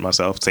dated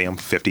myself. Say I'm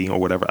 50 or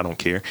whatever. I don't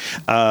care.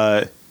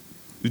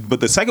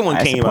 But the second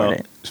one came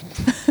out.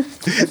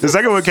 The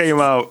second one came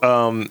out.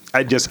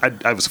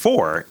 I was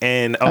 4,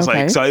 and I was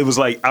Okay. like, so it was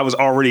like I was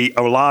already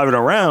alive and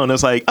around.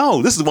 It's like,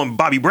 oh, this is the one with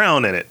Bobby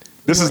Brown in it.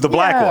 This is the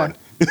black Yeah. one.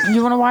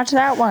 You want to watch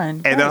that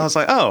one? And then I was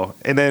like, oh.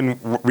 And then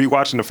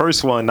rewatching the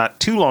first one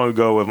not too long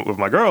ago with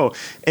my girl,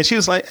 and she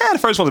was like, the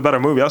first one's a better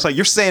movie. I was like,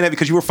 you're saying that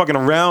because you were fucking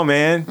around,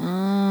 man.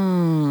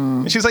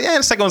 And she was like,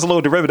 the second one's a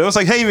little derivative. I was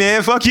like, hey,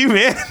 man, fuck you,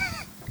 man.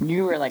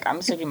 You were like,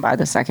 I'm sticking by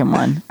the second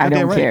one. I Goddamn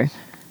don't right.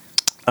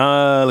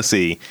 care. Let's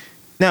see.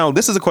 Now,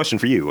 this is a question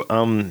for you.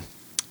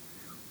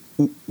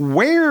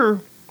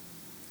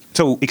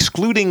 So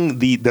excluding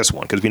this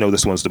one, because we know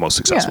this one's the most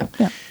successful.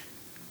 Yeah.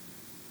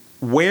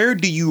 Where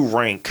do you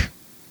rank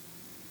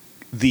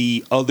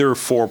the other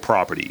 4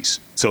 properties?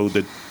 So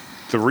the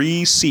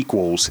 3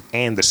 sequels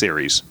and the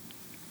series.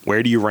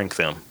 Where do you rank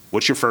them?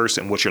 What's your first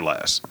and what's your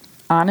last?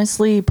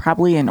 Honestly,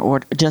 probably in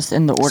order, just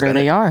in the order Spin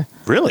they it. are.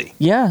 Really?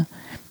 Yeah,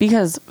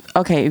 because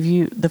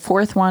the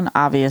fourth one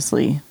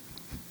obviously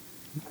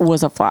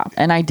was a flop,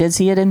 and I did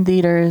see it in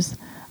theaters,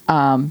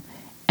 and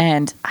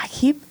I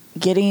keep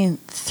getting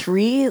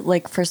 3.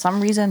 Like for some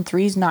reason,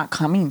 3's not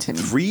coming to me.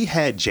 3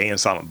 had Jay and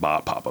Silent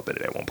Bob pop up in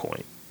it at one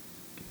point.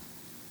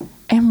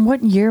 And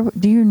what year?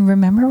 Do you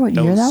remember what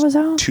year that was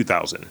out?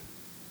 2000.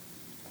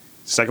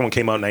 Second one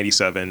came out in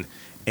 97,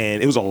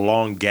 and it was a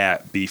long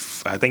gap.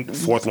 I think the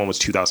fourth one was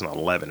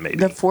 2011, maybe.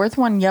 The fourth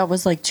one,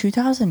 was like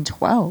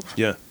 2012.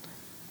 Yeah.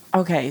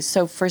 Okay,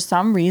 so for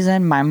some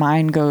reason, my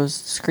mind goes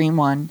Scream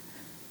 1,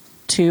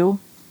 2,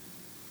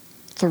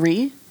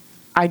 3.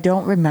 I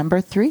don't remember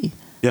 3.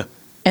 Yeah.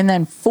 And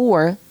then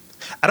 4.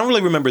 I don't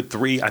really remember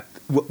 3.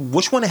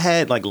 Which one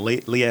had like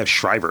Liev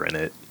Schreiber in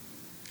it?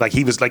 Like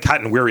he was like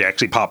Cotton Weary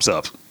actually pops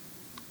up.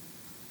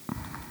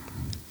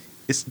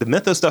 It's the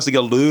mythos starts to get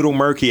a little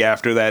murky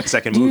after that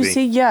second Do movie. you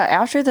see? Yeah,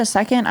 after the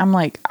second, I'm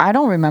like, I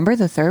don't remember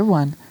the third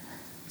one.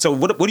 So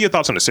what are your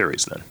thoughts on the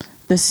series then?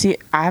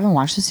 I haven't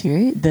watched the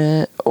series.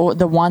 The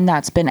one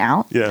that's been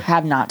out. Yeah.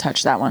 Have not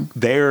touched that one.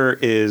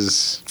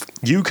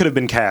 You could have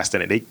been cast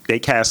in it. They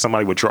cast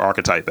somebody with your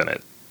archetype in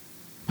it.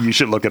 You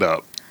should look it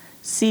up.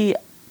 See,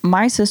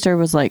 my sister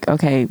was like,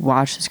 okay,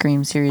 watch the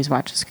Scream series.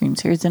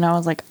 And I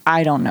was like,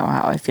 I don't know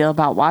how I feel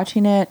about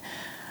watching it.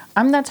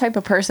 I'm that type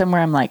of person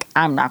where I'm like,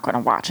 I'm not going to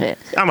watch it.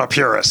 I'm a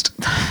purist.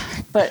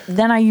 But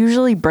then I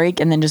usually break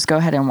and then just go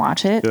ahead and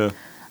watch it. Yeah.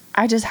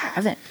 I just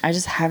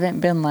haven't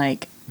been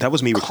like That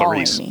was me with calling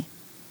Clarice. me.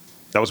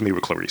 That was me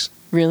with Clarice.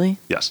 Really?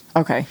 Yes.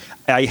 Okay.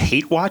 I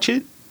hate watch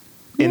it.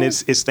 And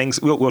it's things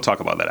we'll talk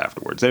about that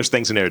afterwards. There's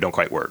things in there that don't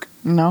quite work.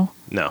 No?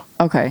 No.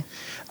 Okay.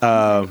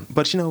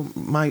 But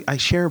I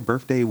share a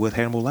birthday with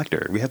Hannibal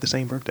Lecter. We have the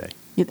same birthday.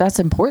 Yeah, that's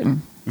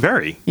important.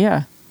 Very.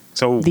 Yeah.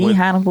 So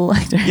Hannibal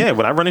Lecter. Yeah,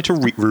 when I run into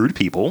rude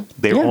people,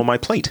 they're Yeah. on my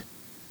plate.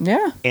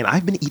 Yeah. And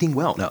I've been eating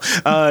well. No.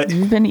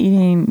 You've been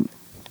eating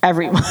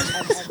everyone.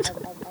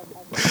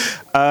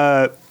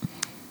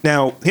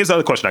 Now, here's the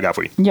other question I got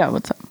for you. Yeah,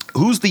 what's up?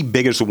 Who's the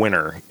biggest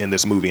winner in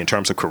this movie in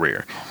terms of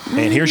career?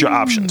 And here's your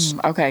options.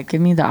 Okay,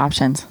 give me the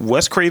options.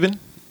 Wes Craven,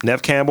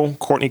 Neve Campbell,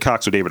 Courtney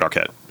Cox, or David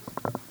Arquette?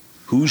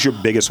 Who's your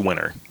biggest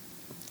winner?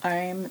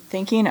 I'm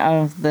thinking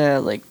of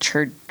the like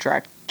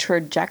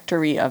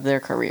trajectory of their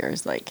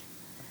careers. Like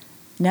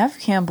Neve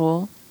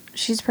Campbell,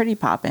 she's pretty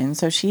poppin'.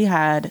 So she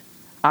had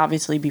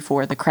obviously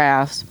before The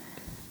Crafts,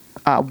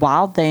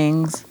 Wild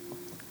Things.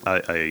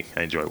 I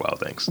enjoy Wild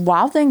Things.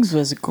 Wild Things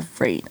was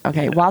great.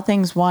 Okay, Yeah. Wild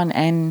Things 1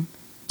 and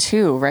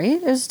 2, right?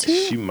 It was 2.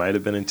 She might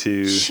have been in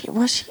 2.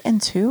 Was she in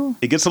 2?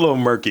 It gets a little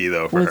murky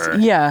though for her.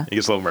 Yeah. It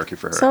gets a little murky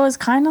for her. So it's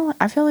kind of.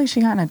 I feel like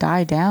she kind of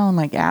died down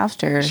like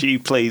after. She's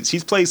played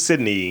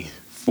Sydney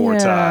 4 Yeah.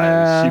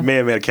 times. She may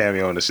have made a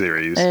cameo in the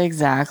series.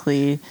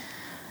 Exactly.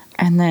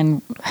 And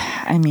then,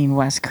 I mean,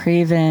 Wes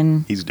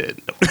Craven. He's dead.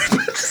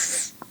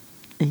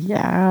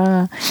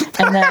 Yeah.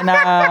 And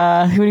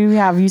then, who do we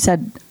have? You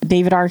said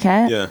David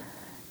Arquette? Yeah.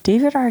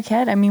 David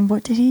Arquette, I mean,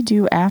 what did he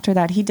do after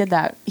that? He did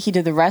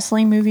the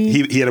wrestling movie.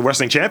 He had a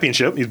wrestling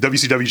championship. He's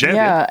WCW champion.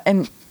 Yeah.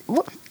 And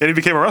what? And he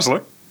became a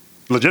wrestler.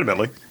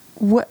 Legitimately.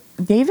 What?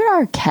 David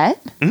Arquette?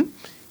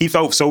 He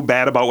felt so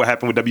bad about what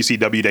happened with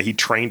WCW that he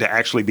trained to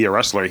actually be a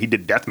wrestler. He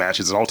did death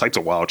matches and all types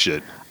of wild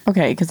shit.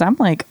 Okay, because I'm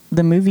like,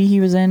 the movie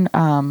he was in,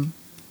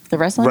 the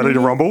wrestling Ready to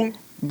movie? Rumble?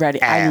 Ready.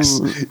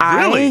 Ass.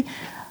 Really?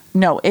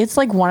 No, it's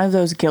like one of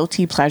those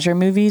guilty pleasure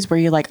movies where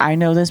you're like, I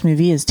know this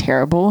movie is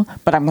terrible,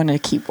 but I'm going to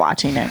keep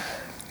watching it.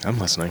 I'm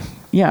listening.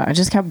 Yeah, I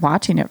just kept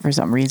watching it for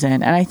some reason.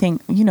 And I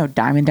think,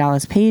 Diamond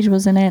Dallas Page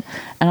was in it.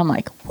 And I'm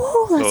like,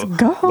 whoa, let's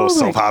go. Little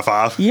self high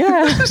five.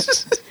 Yeah.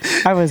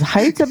 I was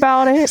hyped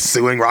about it.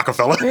 Suing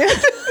Rockefeller.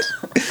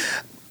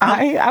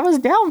 I was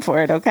down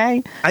for it,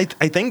 okay? I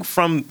think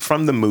from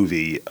the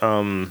movie,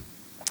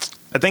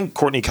 I think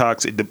Courtney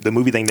Cox, the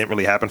movie thing didn't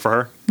really happen for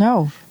her.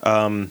 No.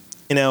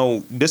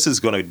 This is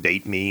going to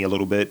date me a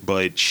little bit,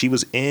 but she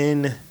was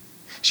in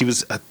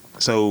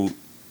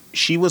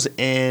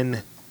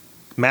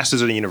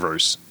Masters of the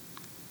Universe,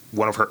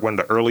 one of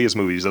the earliest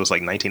movies. That was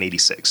like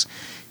 1986.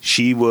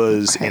 She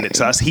was in it.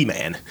 So that's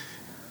He-Man,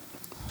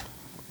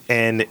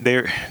 and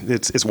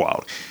it's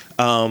wild.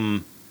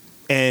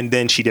 And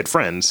then she did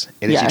Friends,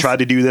 and then she tried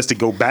to do this to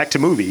go back to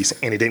movies,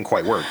 and it didn't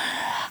quite work.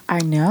 I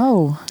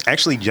know.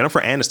 Actually,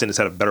 Jennifer Aniston has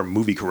had a better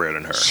movie career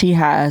than her. She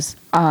has.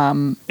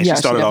 And she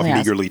started off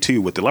meagerly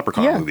too with the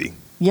Leprechaun movie.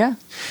 Yeah.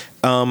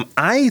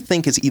 I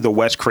think it's either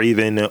Wes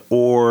Craven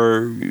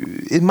or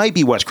it might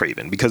be Wes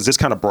Craven because this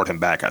kind of brought him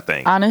back, I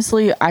think.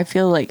 Honestly, I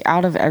feel like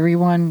out of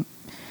everyone,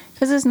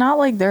 because it's not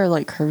like their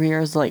like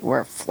careers like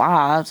were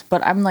flops,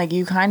 but I'm like,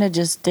 you kind of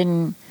just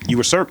didn't. They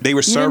were serviceable.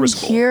 Didn't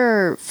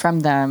hear from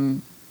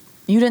them.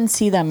 You didn't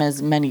see them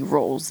as many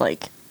roles.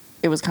 Like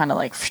it was kind of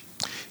like.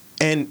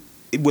 And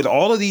with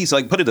all of these,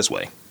 like, put it this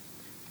way,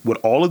 with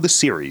all of the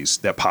series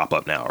that pop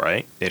up now,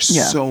 right? There's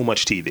so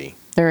much TV.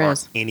 There Aren't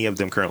is. any of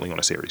them currently on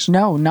a series?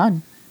 No,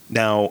 none.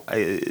 Now,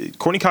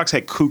 Courtney Cox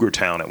had Cougar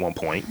Town at one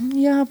point.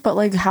 Yeah, but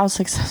like how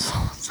successful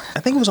is that?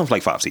 I think it was on for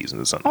like 5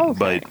 seasons or something. Okay.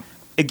 But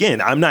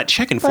again, I'm not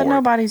checking for But it.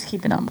 nobody's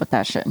keeping up with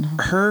that shit.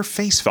 Her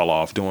face fell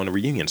off during the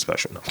reunion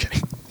special. No, I'm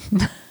kidding.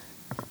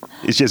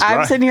 It's just dry.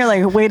 I'm sitting here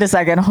like, wait a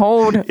second,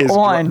 hold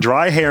on.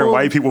 Dry hair and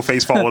white people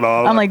face falling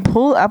off. I'm like,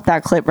 pull up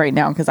that clip right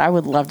now because I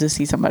would love to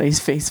see somebody's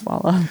face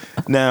fall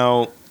off.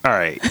 Now, all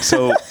right.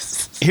 So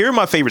here are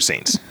my favorite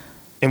scenes.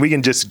 And we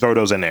can just throw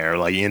those in there,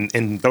 like,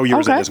 and throw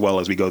yours in as well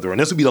as we go through. And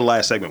this will be the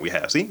last segment we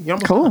have. See, you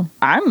almost cool.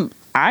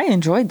 I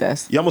enjoyed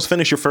this. You almost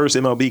finished your first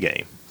MLB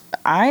game.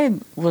 I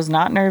was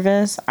not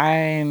nervous.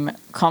 I'm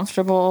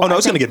comfortable. Oh no,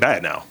 it's gonna get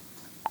bad now.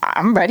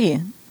 I'm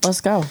ready.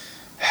 Let's go.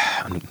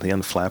 The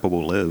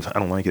unflappable live. I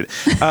don't like it.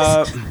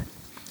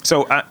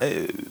 So,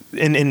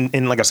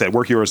 and like I said,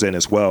 work yours in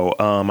as well.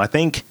 I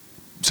think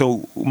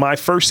so. My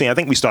first scene. I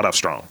think we start off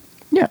strong.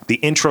 Yeah. The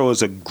intro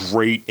is a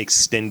great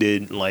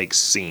extended like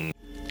scene.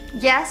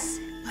 Yes?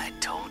 I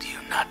told you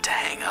not to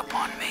hang up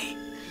on me.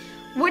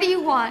 What do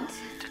you want?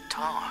 To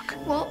talk.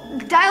 Well,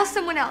 dial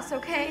someone else,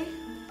 okay?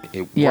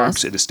 It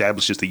works. It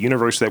establishes the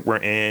universe that we're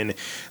in,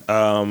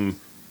 and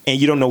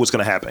you don't know what's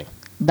going to happen.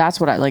 That's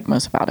what I like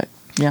most about it.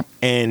 Yeah.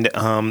 And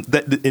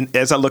and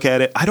as I look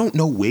at it, I don't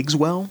know wigs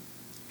well.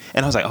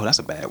 And I was like, oh, that's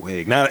a bad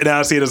wig. Now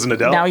I see it as an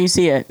adult. Now you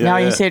see it. Yeah, now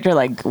you see it. You're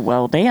like,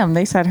 well, damn,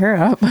 they set her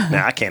up.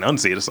 Now I can't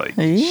unsee it. It's like,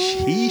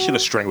 he should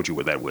have strangled you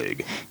with that wig.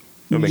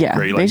 It would make it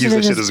great. Like, they use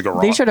that shit as a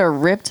garage. They should have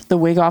ripped the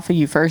wig off of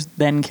you first,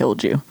 then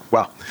killed you.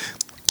 Wow.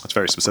 That's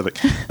very specific.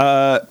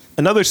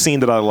 Another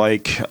scene that I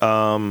like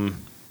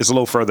is a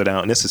little further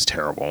down, and this is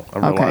terrible.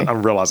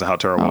 I'm realizing how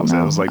terrible this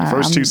is. Like, the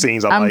first two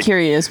scenes, I'm like...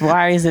 curious.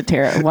 Why is it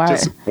terrible? Why?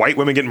 Just white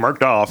women getting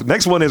murked off.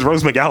 Next one is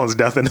Rose McGowan's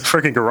death in the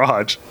freaking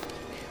garage.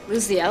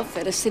 Lose the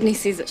outfit. If Sydney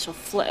sees it, she'll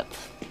flip.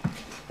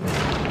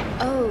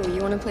 Oh,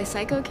 you want to play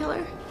psycho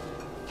killer?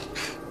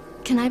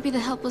 Can I be the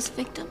helpless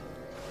victim?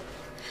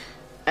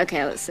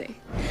 Okay, let's see.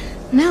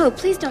 No,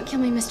 please don't kill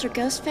me, Mr.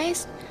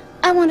 Ghostface.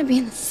 I want to be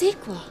in the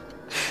sequel.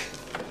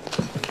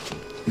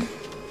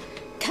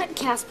 Cut,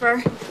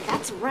 Casper.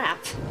 That's a wrap.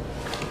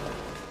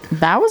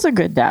 That was a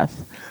good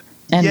death.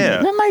 And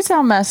that might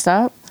sound messed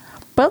up,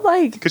 but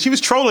like... Because she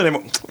was trolling him.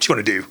 What you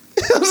want to do?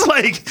 I was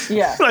like,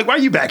 like, why are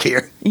you back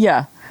here?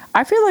 Yeah.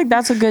 I feel like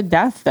that's a good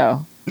death,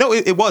 though. No,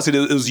 it was. It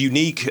was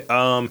unique,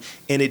 and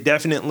it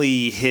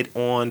definitely hit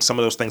on some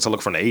of those things I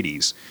look from the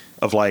 80s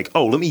of like,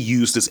 oh, let me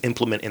use this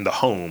implement in the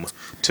home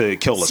to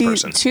kill this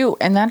person. Too,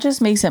 and that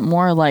just makes it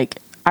more like,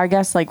 I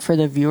guess, like for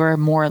the viewer,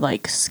 more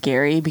like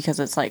scary because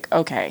it's like,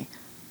 okay,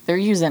 they're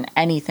using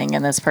anything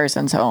in this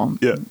person's home.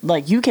 Yeah.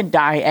 Like, you can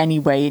die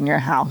anyway in your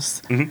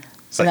house. Mm-hmm.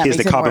 It's like, here's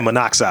the carbon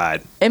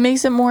monoxide. It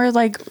makes it more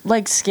like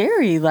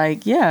scary.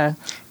 Like, yeah.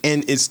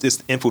 And it's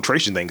this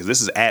infiltration thing because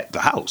this is at the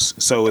house.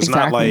 So it's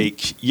not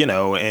like,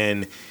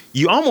 and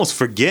you almost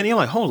forget. And you're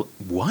like, hold on,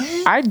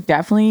 what? I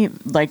definitely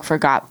like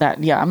forgot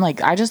that. Yeah. I'm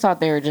like, I just thought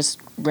they were just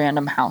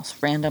random house,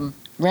 random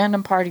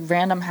party,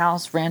 random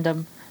house,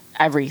 random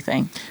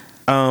everything.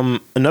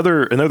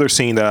 Another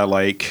scene that I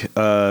like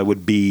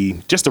would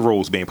be just the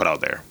rules being put out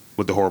there,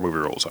 what the horror movie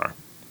rules are.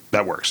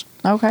 That works.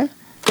 Okay.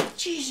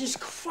 Jesus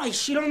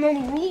Christ, you don't know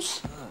the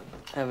rules?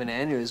 Have an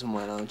aneurysm,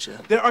 why don't you?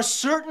 There are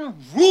certain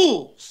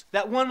rules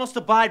that one must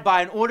abide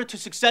by in order to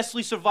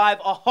successfully survive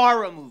a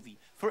horror movie.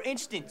 For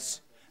instance,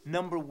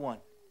 number 1,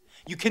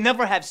 you can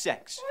never have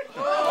sex.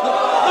 No.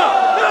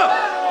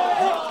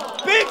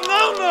 Big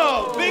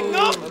no-no! Big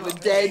no! I'm a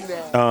dead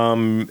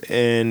man.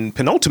 And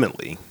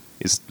penultimately,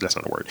 that's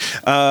not a word,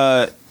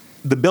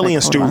 the Billy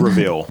and Stu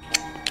reveal.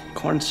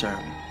 Corn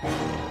syrup.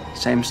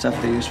 Same stuff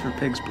they use for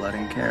pig's blood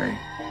in Carrie.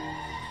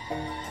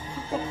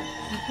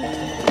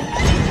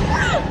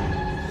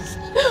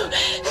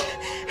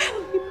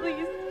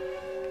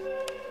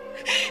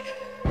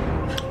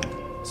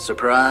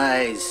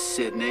 Surprise,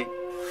 Sydney.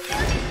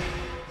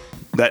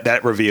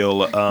 That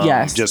reveal,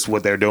 Yes. just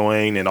what they're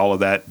doing and all of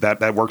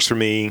that works for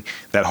me.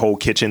 That whole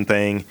kitchen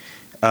thing.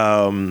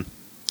 And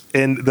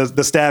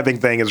the stabbing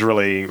thing is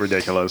really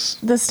ridiculous.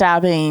 The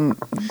stabbing,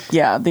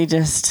 yeah, they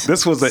just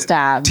This was a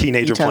stab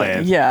teenager each other.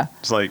 plan. Yeah.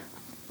 It's like,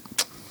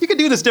 you can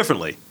do this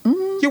differently.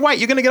 You're white.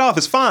 You're going to get off.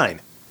 It's fine.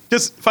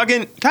 Just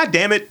fucking, God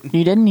damn it.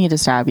 You didn't need to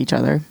stab each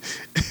other.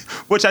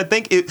 Which I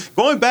think,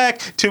 going back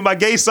to my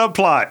gay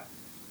subplot,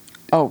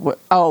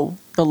 Oh,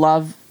 the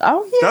love.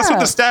 Oh, yeah. that's what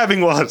the stabbing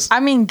was. I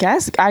mean,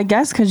 I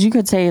guess because you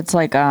could say it's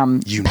like You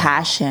know.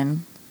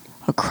 passion,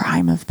 a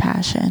crime of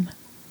passion,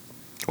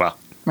 Well,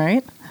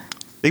 right?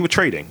 they were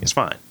trading. It's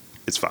fine.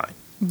 It's fine.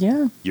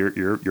 Yeah.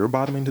 You're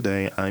bottoming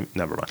today. I'm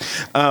never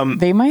mind.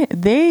 They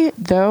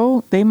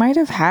might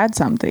have had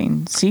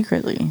something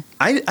secretly.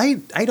 I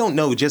don't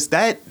know. Just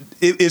that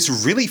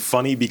it's really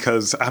funny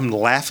because I'm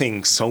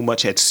laughing so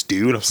much at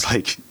Stu, and I was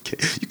like,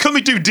 "You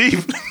coming too deep."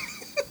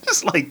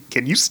 Just like,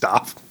 can you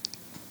stop?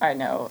 I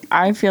know.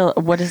 I feel,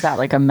 what is that,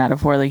 like a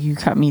metaphor? Like you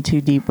cut me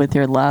too deep with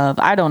your love.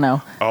 I don't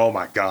know. Oh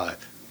my God.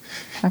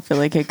 I feel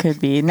like it could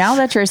be. Now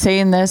that you're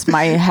saying this,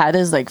 my head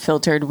is like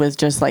filtered with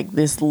just like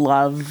this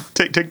love.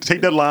 Take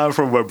that line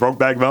from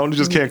Brokeback Mountain. I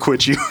just can't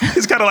quit you.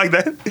 It's kind of like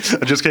that.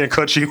 I just can't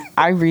cut you.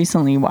 I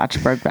recently watched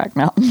Brokeback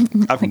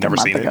Mountain. I've never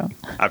seen it. Ago.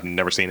 I've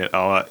never seen it.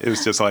 It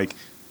was just like,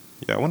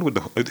 yeah, I wonder what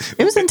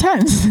It was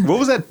intense. What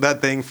was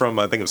that thing from,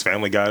 I think it was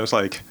Family Guy? It was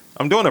like,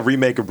 I'm doing a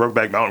remake of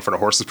Brokeback Mountain for the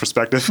horse's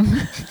perspective.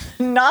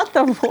 Not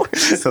the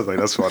horse. I was like,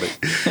 that's funny.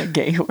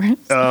 Gay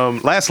horse.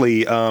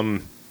 Lastly,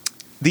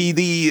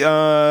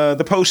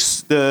 the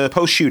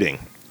post shooting.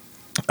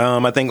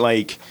 I think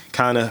like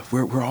kind of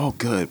we're all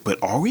good, but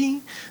are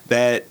we?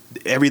 That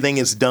everything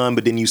is done,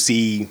 but then you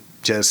see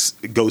just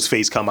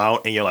Ghostface come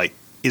out, and you're like,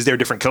 is there a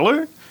different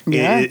killer?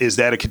 Yeah. Is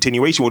that a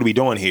continuation? What are we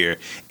doing here?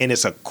 And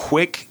it's a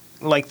quick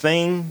like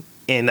thing.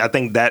 And I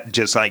think that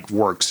just like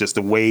works, just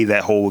the way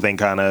that whole thing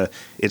kind of,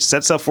 it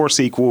sets up for a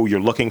sequel. You're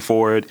looking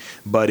for it,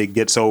 but it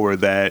gets over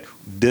that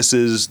this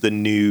is the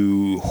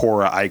new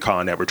horror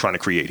icon that we're trying to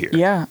create here.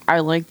 Yeah,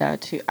 I like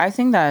that too. I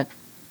think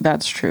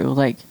that's true.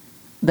 Like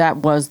that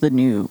was the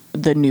new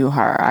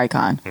horror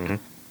icon. Mm-hmm.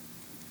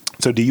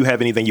 So do you have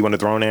anything you want to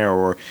throw in there,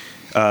 or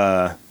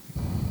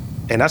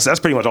and that's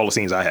pretty much all the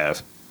scenes I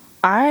have.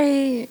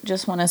 I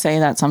just want to say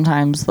that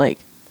sometimes, like,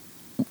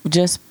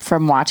 just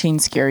from watching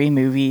Scary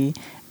Movie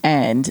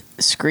and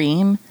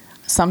Scream,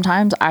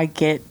 sometimes I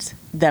get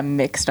them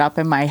mixed up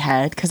in my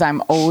head because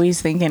I'm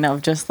always thinking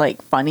of just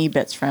like funny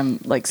bits from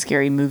like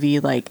Scary Movie.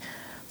 Like,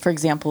 for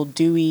example,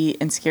 Dewey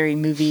in Scary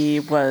Movie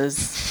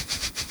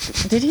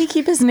did he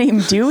keep his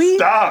name Dewey?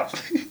 Stop.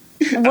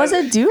 Was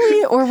it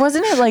Dewey, or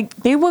wasn't it like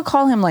they would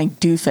call him like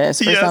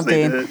Doofus or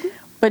something? They did.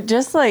 But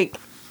just like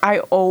I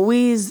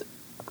always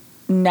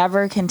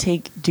never can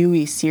take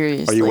Dewey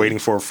seriously. Are you waiting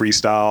for a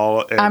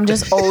freestyle? I'm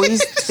just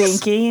always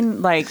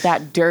thinking like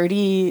that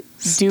dirty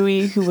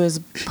Dewey who was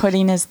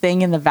putting his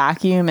thing in the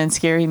vacuum in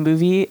Scary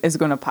Movie is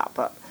going to pop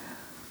up.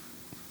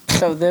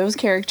 So those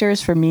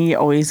characters for me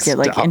always get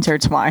like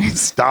intertwined.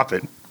 Stop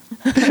it.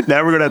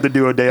 Now we're going to have to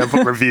do a damn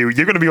review.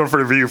 You're going to be on for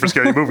the review for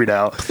Scary Movie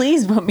now.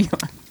 Please put me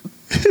on.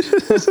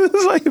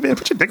 It's like, man,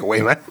 put your dick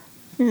away, man.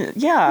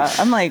 Yeah.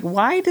 I'm like,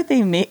 why did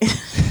they make...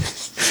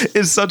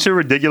 It's such a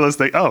ridiculous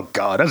thing. Oh,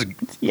 God, that's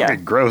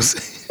fucking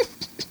gross.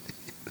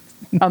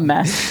 A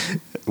mess.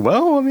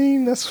 Well, I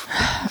mean, that's...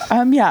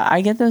 Yeah,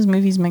 I get those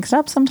movies mixed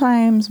up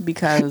sometimes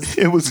because...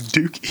 It was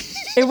Dookie.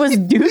 It was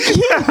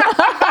Dookie?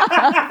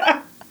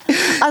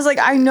 I was like,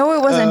 I know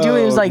it wasn't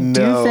Dewey. It was like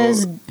no.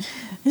 Doofus.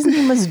 His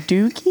name was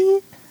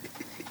Dookie?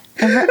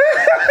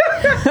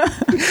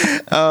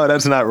 Oh,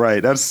 that's not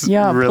right. That's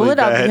really pull it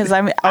up bad. because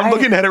I'm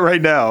looking at it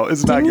right now.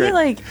 It's not Didn't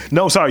great. he,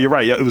 No, sorry, you're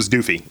right. Yeah, it was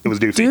Doofy. It was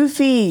Doofy.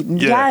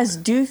 Doofy. Yeah. Yes,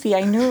 Doofy.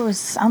 I knew it was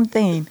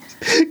something.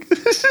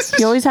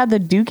 He always had the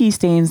Dookie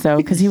stains though,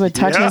 because he would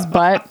touch his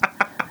butt.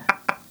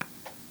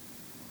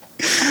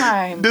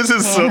 This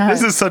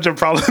is such a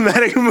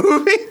problematic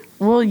movie.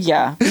 Well,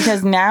 yeah,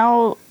 because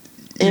now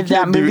if that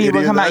can't do movie any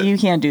would of come out, that. you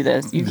can't do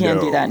this. You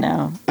can't do No. that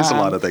now. There's a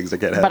lot of things that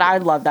can't happen. But I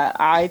love that.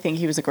 I think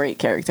he was a great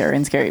character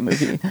in Scary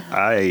Movie.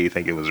 I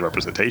think it was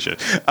representation.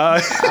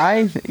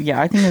 I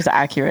think it was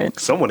accurate.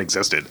 Someone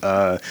existed.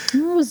 It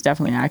was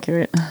definitely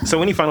accurate.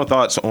 So, any final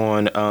thoughts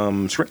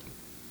on script?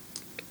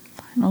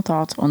 Final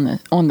thoughts on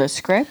the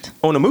script?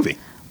 On the movie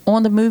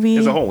On the movie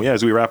as a whole? Yeah,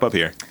 as we wrap up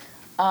here.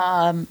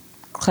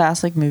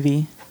 Classic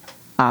movie,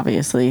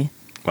 obviously.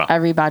 Wow.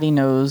 Everybody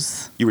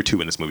knows. You were 2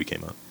 when this movie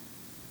came out.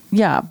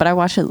 Yeah, but I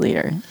watched it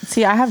later.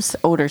 See, I have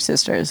older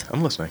sisters.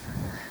 I'm listening.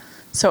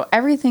 So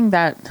everything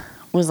that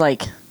was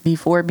like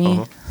before me,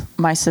 Uh-huh.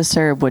 my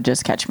sister would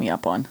just catch me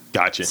up on.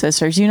 Gotcha.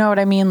 Sisters, you know what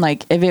I mean?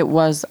 Like if it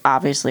was,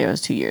 obviously I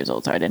was 2 years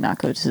old, so I did not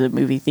go to the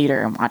movie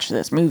theater and watch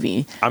this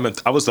movie. I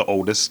was the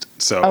oldest,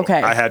 so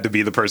Okay. I had to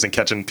be the person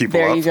catching people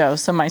There up. you go.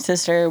 So my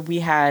sister,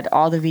 we had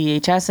all the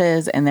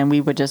VHSs and then we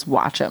would just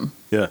watch them.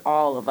 Yeah.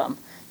 All of them.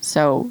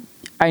 So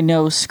I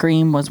know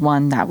Scream was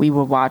one that we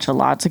would watch a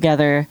lot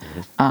together,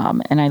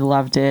 and I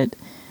loved it.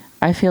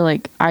 I feel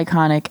like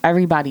iconic.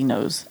 Everybody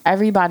knows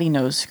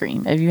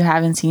Scream. If you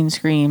haven't seen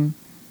Scream,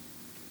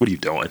 what are you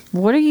doing?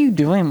 What are you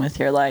doing with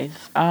your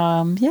life?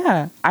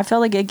 Yeah, I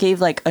felt like it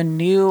gave like a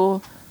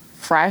new,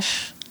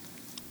 fresh,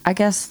 I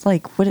guess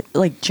like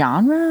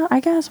genre.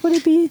 I guess would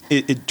it be?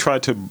 It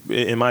tried to,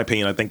 in my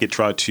opinion, I think it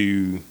tried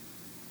to.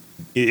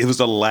 It was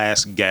the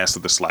last gasp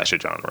of the slasher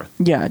genre.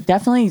 Yeah,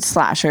 definitely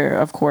slasher,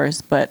 of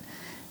course, but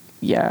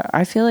yeah,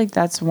 I feel like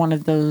that's one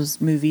of those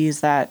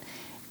movies that.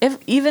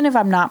 Even if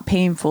I'm not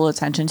paying full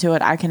attention to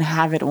it, I can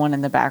have it on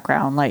in the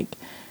background. Like,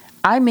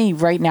 I may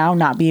right now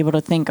not be able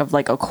to think of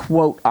like a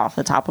quote off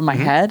the top of my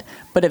head,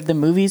 but if the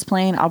movie's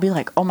playing, I'll be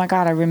like, oh my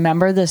God, I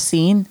remember this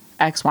scene,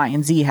 X, Y,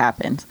 and Z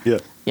happened. Yeah.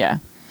 Yeah.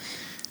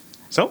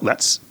 So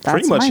that's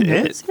pretty much it.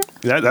 Notes,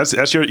 yeah.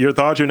 That's your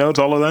thoughts, your notes,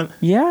 all of that?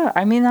 Yeah.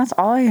 I mean, that's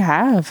all I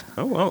have.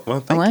 Oh, well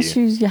thank Unless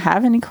you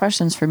have any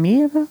questions for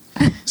me about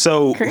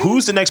So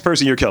who's the next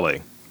person you're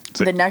killing?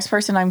 The next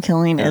person I'm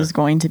killing is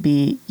going to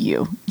be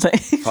you.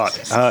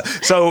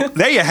 So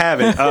there you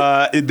have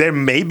it. There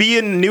may be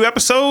a new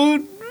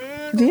episode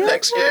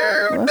next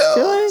year. Let's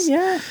do it.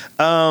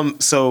 Yeah.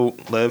 So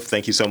Liv,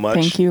 thank you so much.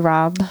 Thank you,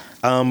 Rob.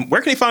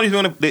 Where can he find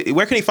you?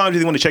 Where can he find you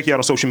if you want to check you out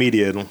on social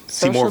media and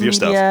see more of your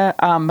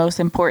stuff? Most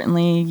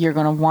importantly, you're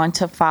going to want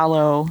to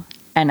follow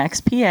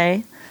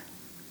NXPA.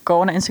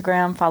 Go on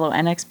Instagram, follow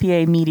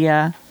NXPA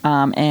Media,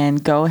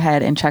 and go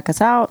ahead and check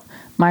us out.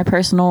 My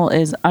personal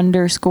is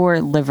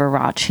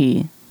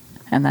 _Liverace,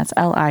 and that's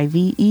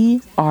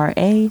LIVERACE.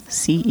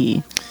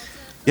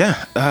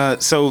 Yeah.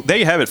 So there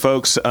you have it,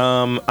 folks.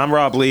 I'm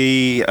Rob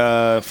Lee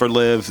for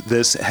Liv.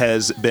 This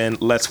has been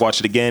Let's Watch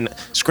It Again.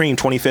 Scream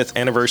 25th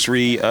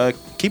anniversary.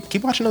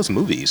 Keep watching those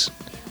movies.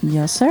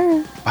 Yes,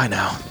 sir. Bye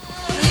now.